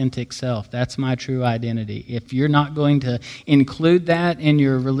authentic self. That's my true identity. If you're not going to include that in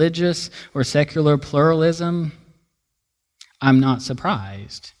your religious or secular pluralism, I'm not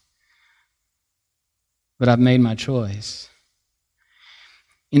surprised. But I've made my choice.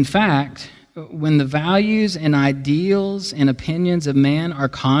 In fact, when the values and ideals and opinions of man are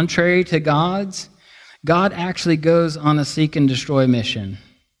contrary to God's, God actually goes on a seek and destroy mission,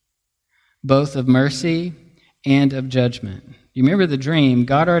 both of mercy and of judgment. You remember the dream?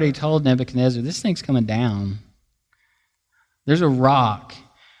 God already told Nebuchadnezzar, this thing's coming down. There's a rock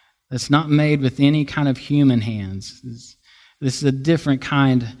that's not made with any kind of human hands. This is a different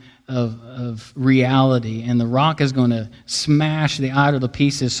kind of reality, and the rock is going to smash the idol to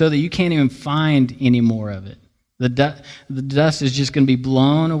pieces so that you can't even find any more of it. The dust is just going to be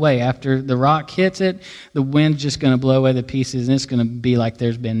blown away. After the rock hits it, the wind's just going to blow away the pieces, and it's going to be like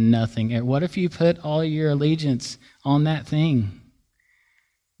there's been nothing. And what if you put all your allegiance on that thing?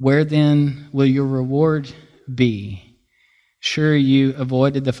 Where then will your reward be? Sure, you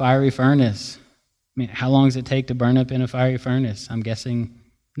avoided the fiery furnace. I mean, how long does it take to burn up in a fiery furnace? I'm guessing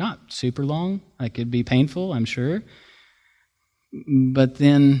not super long. It could be painful, I'm sure. But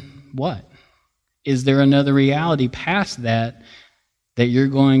then what? Is there another reality past that you're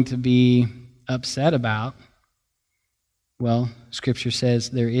going to be upset about? Well, Scripture says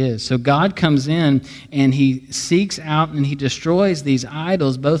there is. So God comes in and he seeks out and he destroys these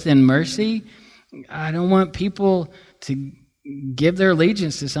idols, both in mercy. I don't want people to give their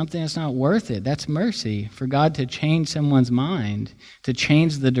allegiance to something that's not worth it. That's mercy, for God to change someone's mind, to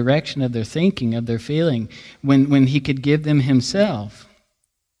change the direction of their thinking, of their feeling, when he could give them himself.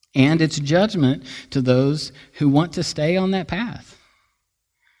 And it's judgment to those who want to stay on that path.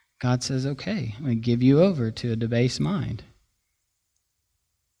 God says, okay, I'm going to give you over to a debased mind.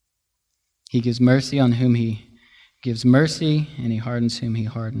 He gives mercy on whom he gives mercy, and he hardens whom he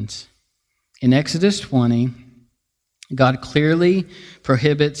hardens. In Exodus 20, God clearly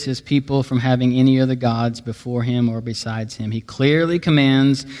prohibits his people from having any other gods before him or besides him. He clearly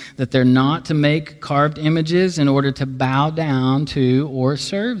commands that they're not to make carved images in order to bow down to or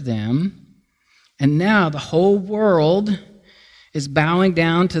serve them. And now the whole world is bowing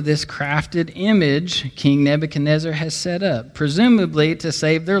down to this crafted image King Nebuchadnezzar has set up, presumably to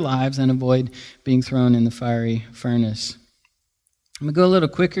save their lives and avoid being thrown in the fiery furnace. I'm going to go a little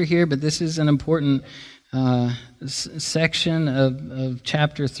quicker here, but this is an important section of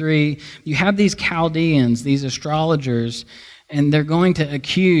chapter 3. You have these Chaldeans, these astrologers, and they're going to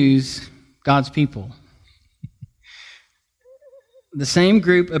accuse God's people. The same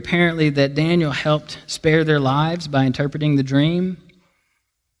group, apparently, that Daniel helped spare their lives by interpreting the dream.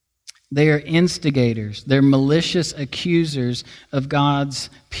 They are instigators. They're malicious accusers of God's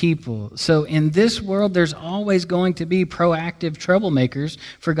people. So in this world, there's always going to be proactive troublemakers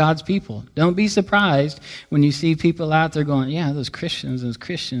for God's people. Don't be surprised when you see people out there going, yeah, those Christians. They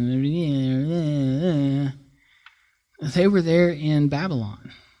were there in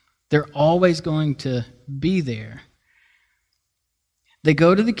Babylon. They're always going to be there. They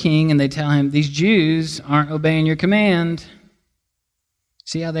go to the king and they tell him, these Jews aren't obeying your command.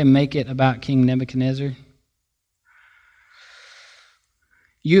 See how they make it about King Nebuchadnezzar?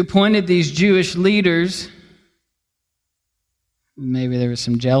 You appointed these Jewish leaders. Maybe there was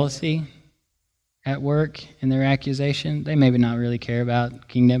some jealousy at work in their accusation. They maybe not really care about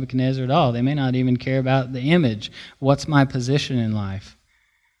King Nebuchadnezzar at all. They may not even care about the image. What's my position in life?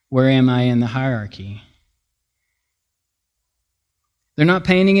 Where am I in the hierarchy? They're not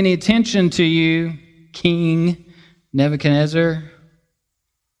paying any attention to you, King Nebuchadnezzar.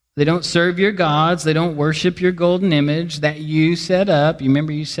 They don't serve your gods. They don't worship your golden image that you set up. You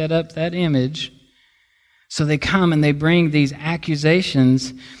remember you set up that image. So they come and they bring these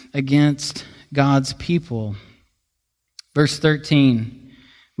accusations against God's people. Verse 13,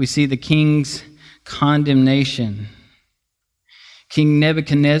 we see the king's condemnation. King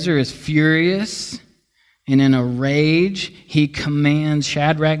Nebuchadnezzar is furious and in a rage. He commands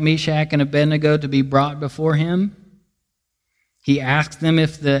Shadrach, Meshach, and Abednego to be brought before him. He asks them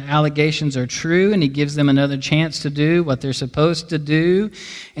if the allegations are true, and he gives them another chance to do what they're supposed to do,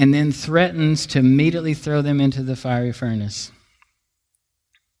 and then threatens to immediately throw them into the fiery furnace.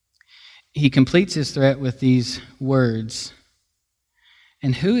 He completes his threat with these words,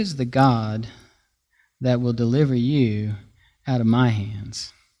 "And who is the God that will deliver you out of my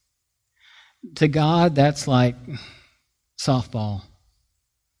hands?" To God, that's like softball.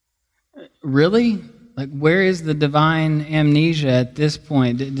 Really? Like, where is the divine amnesia at this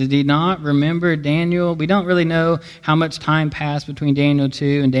point? Did he not remember Daniel? We don't really know how much time passed between Daniel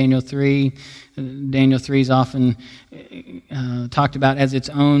 2 and Daniel 3. Daniel 3 is often talked about as its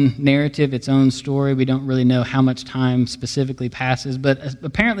own narrative, its own story. We don't really know how much time specifically passes, but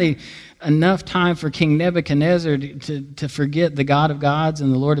apparently enough time for King Nebuchadnezzar to forget the God of gods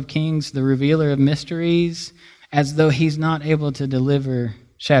and the Lord of kings, the revealer of mysteries, as though he's not able to deliver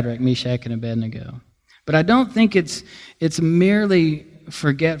Shadrach, Meshach, and Abednego. But I don't think it's merely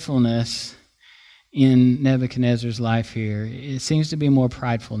forgetfulness in Nebuchadnezzar's life here. It seems to be more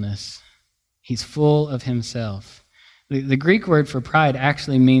pridefulness. He's full of himself. The Greek word for pride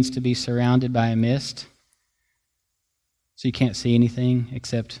actually means to be surrounded by a mist. So you can't see anything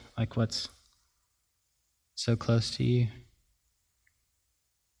except like what's so close to you.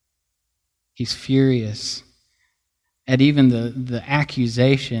 He's furious at even the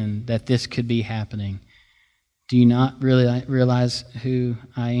accusation that this could be happening. Do you not really realize who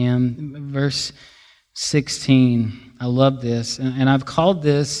I am? Verse 16, I love this, and I've called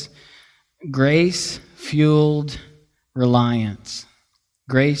this grace-fueled reliance.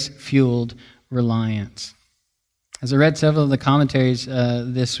 Grace-fueled reliance. As I read several of the commentaries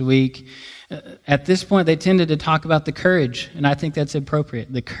this week, at this point they tended to talk about the courage, and I think that's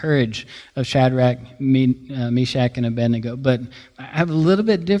appropriate, the courage of Shadrach, Meshach, and Abednego. But I have a little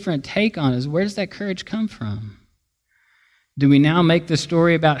bit different take on it. Where does that courage come from? Do we now make the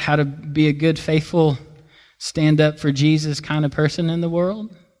story about how to be a good, faithful, stand up for Jesus kind of person in the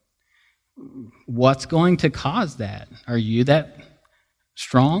world? What's going to cause that? Are you that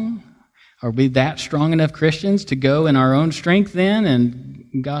strong? Are we that strong enough Christians to go in our own strength then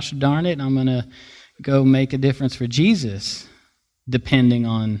and gosh darn it, I'm going to go make a difference for Jesus depending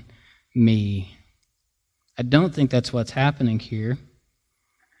on me? I don't think that's what's happening here.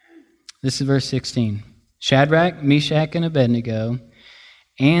 This is verse 16. Shadrach, Meshach, and Abednego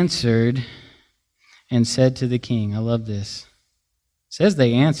answered and said to the king. I love this. It says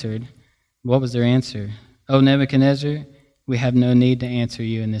they answered. What was their answer? "Oh, Nebuchadnezzar, we have no need to answer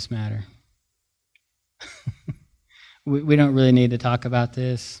you in this matter." We don't really need to talk about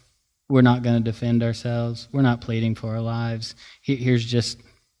this. We're not going to defend ourselves. We're not pleading for our lives. Here's just,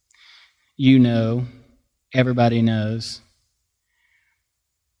 everybody knows.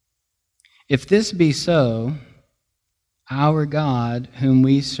 If this be so, our God, whom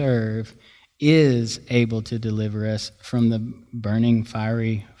we serve, is able to deliver us from the burning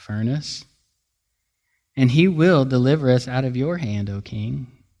fiery furnace, and he will deliver us out of your hand, O king.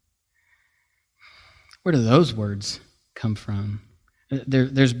 Where do those words come from?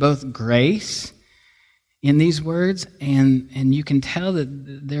 There's both grace in these words, and you can tell that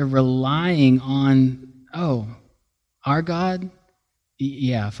they're relying on, our God?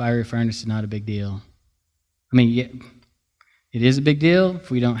 Yeah, fiery furnace is not a big deal. I mean, yeah, it is a big deal if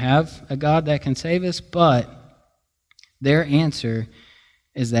we don't have a God that can save us, but their answer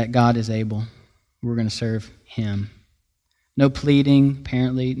is that God is able. We're going to serve him. No pleading,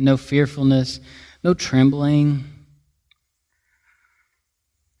 apparently, no fearfulness, no trembling.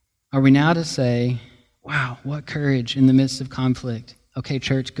 Are we now to say, wow, what courage in the midst of conflict? Okay,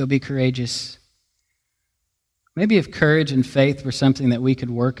 church, go be courageous. Maybe if courage and faith were something that we could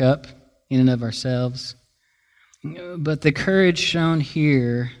work up in and of ourselves. But the courage shown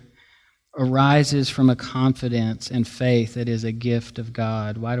here arises from a confidence and faith that is a gift of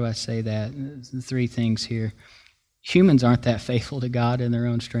God. Why do I say that? The three things here. Humans aren't that faithful to God in their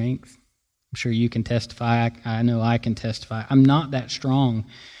own strength. I'm sure you can testify. I know I can testify. I'm not that strong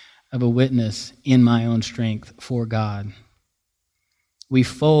of a witness in my own strength for God. We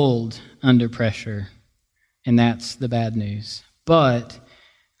fold under pressure, and that's the bad news. But,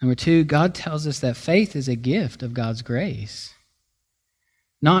 number two, God tells us that faith is a gift of God's grace.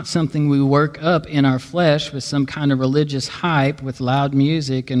 Not something we work up in our flesh with some kind of religious hype, with loud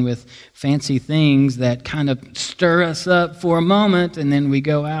music and with fancy things that kind of stir us up for a moment, and then we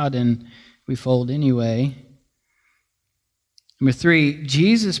go out and we fold anyway. Number three,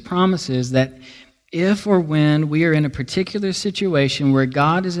 Jesus promises that if or when we are in a particular situation where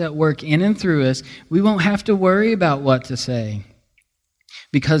God is at work in and through us, we won't have to worry about what to say,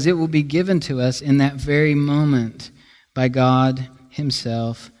 because it will be given to us in that very moment by God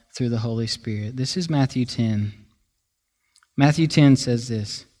Himself through the Holy Spirit. This is Matthew 10. Matthew 10 says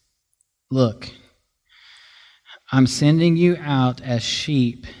this, "Look, I'm sending you out as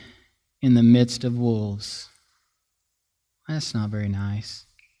sheep in the midst of wolves." That's not very nice.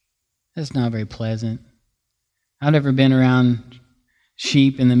 That's not very pleasant. I've never been around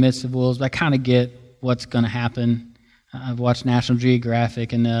sheep in the midst of wolves, but I kind of get what's going to happen. I've watched National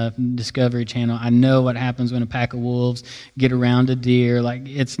Geographic and Discovery Channel. I know what happens when a pack of wolves get around a deer. Like,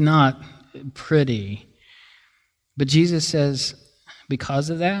 it's not pretty. But Jesus says, because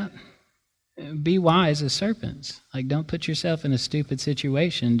of that, be wise as serpents. Like, don't put yourself in a stupid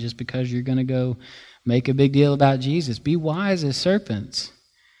situation just because you're going to go make a big deal about Jesus. Be wise as serpents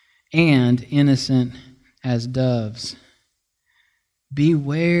and innocent as doves.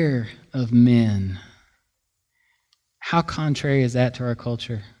 Beware of men. How contrary is that to our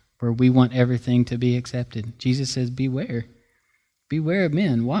culture, where we want everything to be accepted? Jesus says, beware. Beware of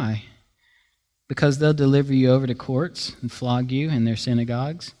men. Why? Because they'll deliver you over to courts and flog you in their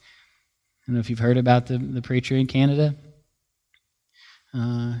synagogues. I don't know if you've heard about the preacher in Canada.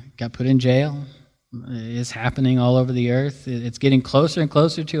 Got put in jail. It's happening all over the earth. It's getting closer and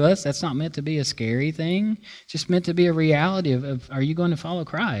closer to us. That's not meant to be a scary thing. It's just meant to be a reality of are you going to follow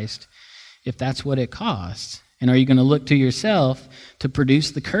Christ if that's what it costs? And are you going to look to yourself to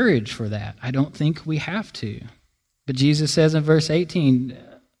produce the courage for that? I don't think we have to. But Jesus says in verse 18,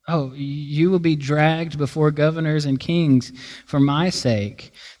 you will be dragged before governors and kings for my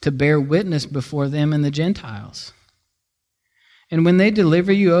sake, to bear witness before them and the Gentiles. And when they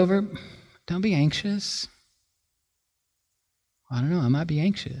deliver you over, don't be anxious. I don't know, I might be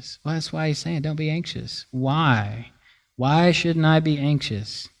anxious. Well, that's why he's saying don't be anxious. Why? Why shouldn't I be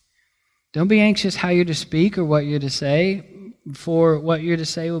anxious? Don't be anxious how you're to speak or what you're to say, for what you're to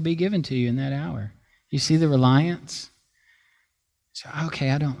say will be given to you in that hour. You see the reliance? So, okay,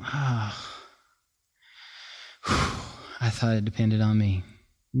 I thought it depended on me.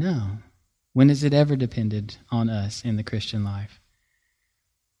 No. When has it ever depended on us in the Christian life?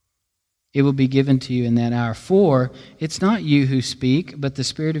 It will be given to you in that hour. For it's not you who speak, but the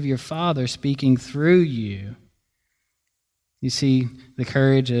Spirit of your Father speaking through you. You see the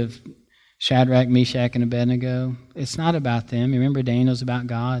courage of Shadrach, Meshach, and Abednego. It's not about them. Remember, Daniel's about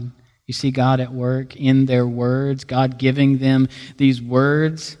God. You see God at work in their words, God giving them these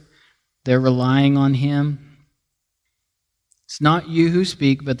words. They're relying on Him. It's not you who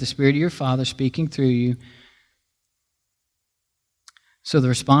speak, but the Spirit of your Father speaking through you. So the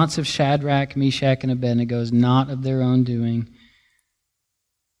response of Shadrach, Meshach, and Abednego is not of their own doing.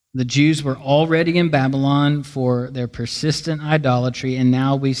 The Jews were already in Babylon for their persistent idolatry, and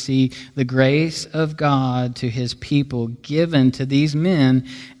now we see the grace of God to His people given to these men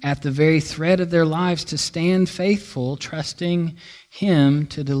at the very threat of their lives to stand faithful, trusting Him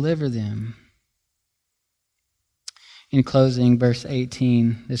to deliver them. In closing, verse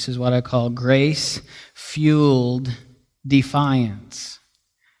 18, this is what I call grace-fueled defiance.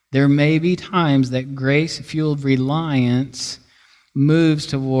 There may be times that grace-fueled reliance moves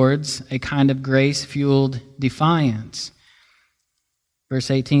towards a kind of grace-fueled defiance.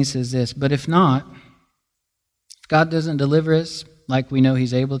 Verse 18 says this, but if not, if God doesn't deliver us like we know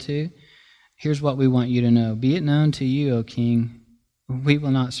He's able to, here's what we want you to know. Be it known to you, O King, we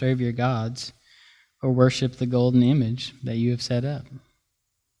will not serve your gods or worship the golden image that you have set up.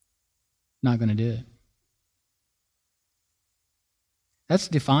 Not going to do it. That's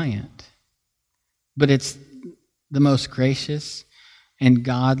defiant. But it's the most gracious and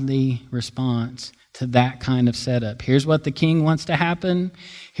godly response to that kind of setup. Here's what the king wants to happen.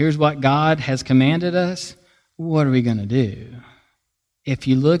 Here's what God has commanded us. What are we going to do? If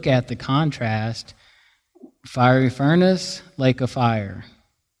you look at the contrast, fiery furnace, lake of fire.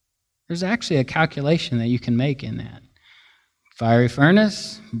 There's actually a calculation that you can make in that. Fiery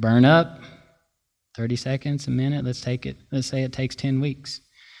furnace, burn up, 30 seconds, a minute, let's say it takes 10 weeks.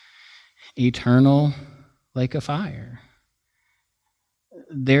 Eternal lake of fire.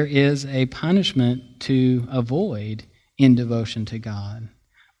 There is a punishment to avoid in devotion to God,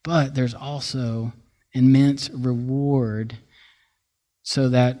 but there's also immense reward so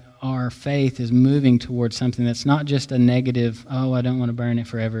that our faith is moving towards something that's not just a negative, oh, I don't want to burn it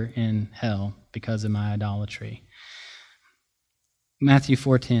forever in hell because of my idolatry. Matthew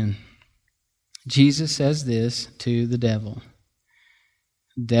 4:10. Jesus says this to the devil.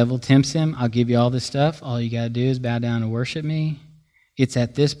 The devil tempts him, I'll give you all this stuff. All you got to do is bow down and worship me. It's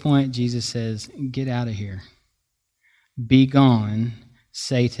at this point Jesus says, get out of here. Be gone,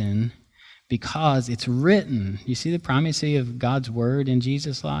 Satan, because it's written. You see the primacy of God's word in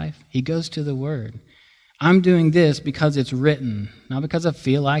Jesus' life? He goes to the word. I'm doing this because it's written, not because I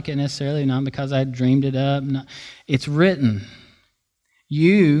feel like it necessarily, not because I dreamed it up. It's written.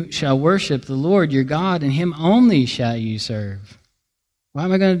 You shall worship the Lord your God, and him only shall you serve. Why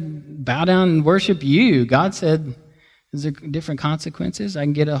am I going to bow down and worship you? God said, is there different consequences? I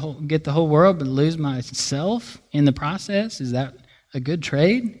can get the whole world but lose myself in the process? Is that a good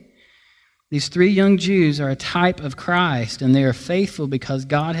trade? These three young Jews are a type of Christ, and they are faithful because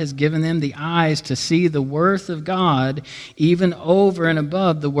God has given them the eyes to see the worth of God even over and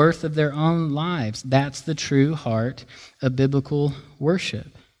above the worth of their own lives. That's the true heart of biblical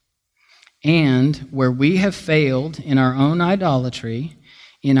worship. And where we have failed in our own idolatry,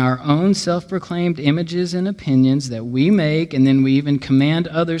 in our own self-proclaimed images and opinions that we make, and then we even command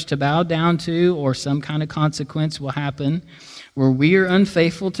others to bow down to, or some kind of consequence will happen, where we are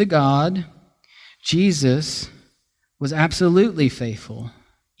unfaithful to God, Jesus was absolutely faithful,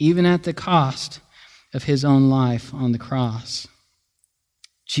 even at the cost of his own life on the cross.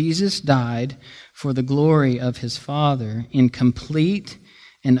 Jesus died for the glory of his Father in complete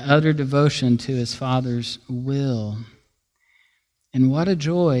and utter devotion to his Father's will. And what a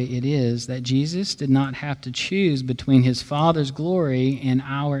joy it is that Jesus did not have to choose between his Father's glory and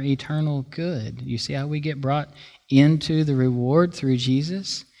our eternal good. You see how we get brought into the reward through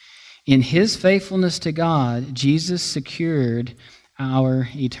Jesus? In his faithfulness to God, Jesus secured our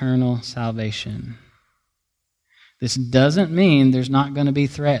eternal salvation. This doesn't mean there's not going to be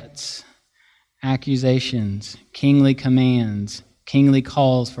threats, accusations, kingly commands, kingly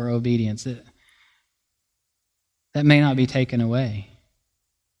calls for obedience. That may not be taken away.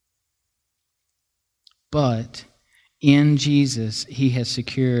 But in Jesus, he has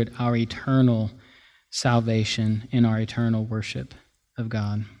secured our eternal salvation and our eternal worship of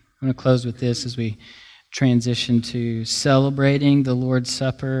God. I'm going to close with this as we transition to celebrating the Lord's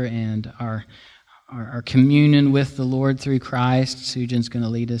Supper and our communion with the Lord through Christ. Sujin's going to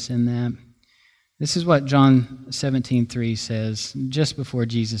lead us in that. This is what John 17:3 says just before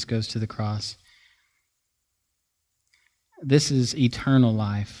Jesus goes to the cross. This is eternal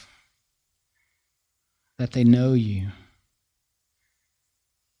life, that they know you,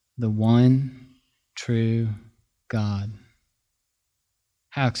 the one true God.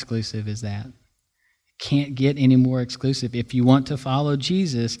 How exclusive is that? Can't get any more exclusive. If you want to follow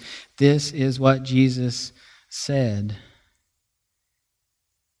Jesus, this is what Jesus said.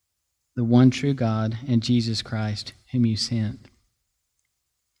 The one true God and Jesus Christ whom you sent.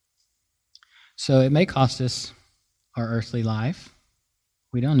 So it may cost us our earthly life.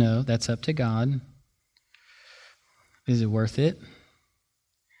 We don't know. That's up to God. Is it worth it?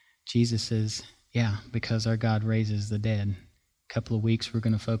 Jesus says, yeah, because our God raises the dead. Couple of weeks, we're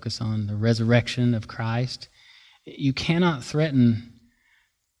going to focus on the resurrection of Christ. You cannot threaten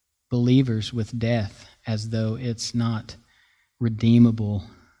believers with death as though it's not redeemable.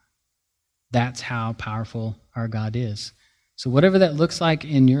 That's how powerful our God is. So whatever that looks like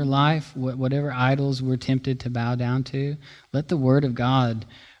in your life, whatever idols we're tempted to bow down to, let the Word of God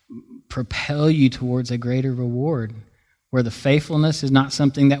propel you towards a greater reward, where the faithfulness is not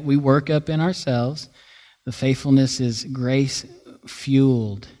something that we work up in ourselves. The faithfulness is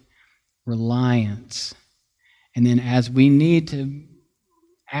grace-fueled reliance. And then as we need to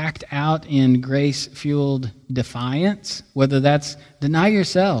act out in grace-fueled defiance, whether that's deny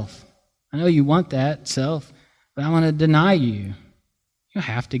yourself. I know you want that self, but I want to deny you. You don't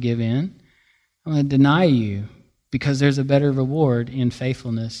have to give in. I want to deny you because there's a better reward in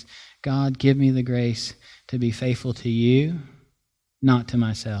faithfulness. God, give me the grace to be faithful to you, not to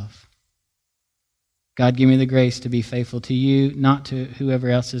myself. God, give me the grace to be faithful to you, not to whoever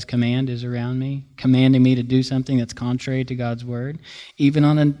else's command is around me, commanding me to do something that's contrary to God's word, even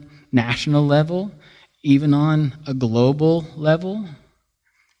on a national level, even on a global level.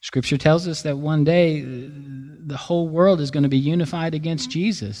 Scripture tells us that one day the whole world is going to be unified against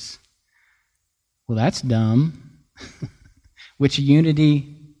Jesus. Well, that's dumb. Which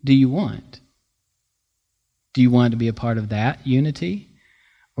unity do you want? Do you want to be a part of that unity?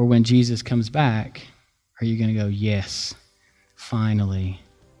 Or when Jesus comes back, are you going to go, yes, finally,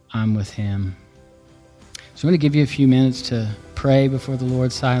 I'm with him? So I'm going to give you a few minutes to pray before the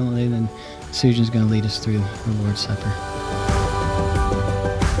Lord silently, then Susan's going to lead us through the Lord's Supper.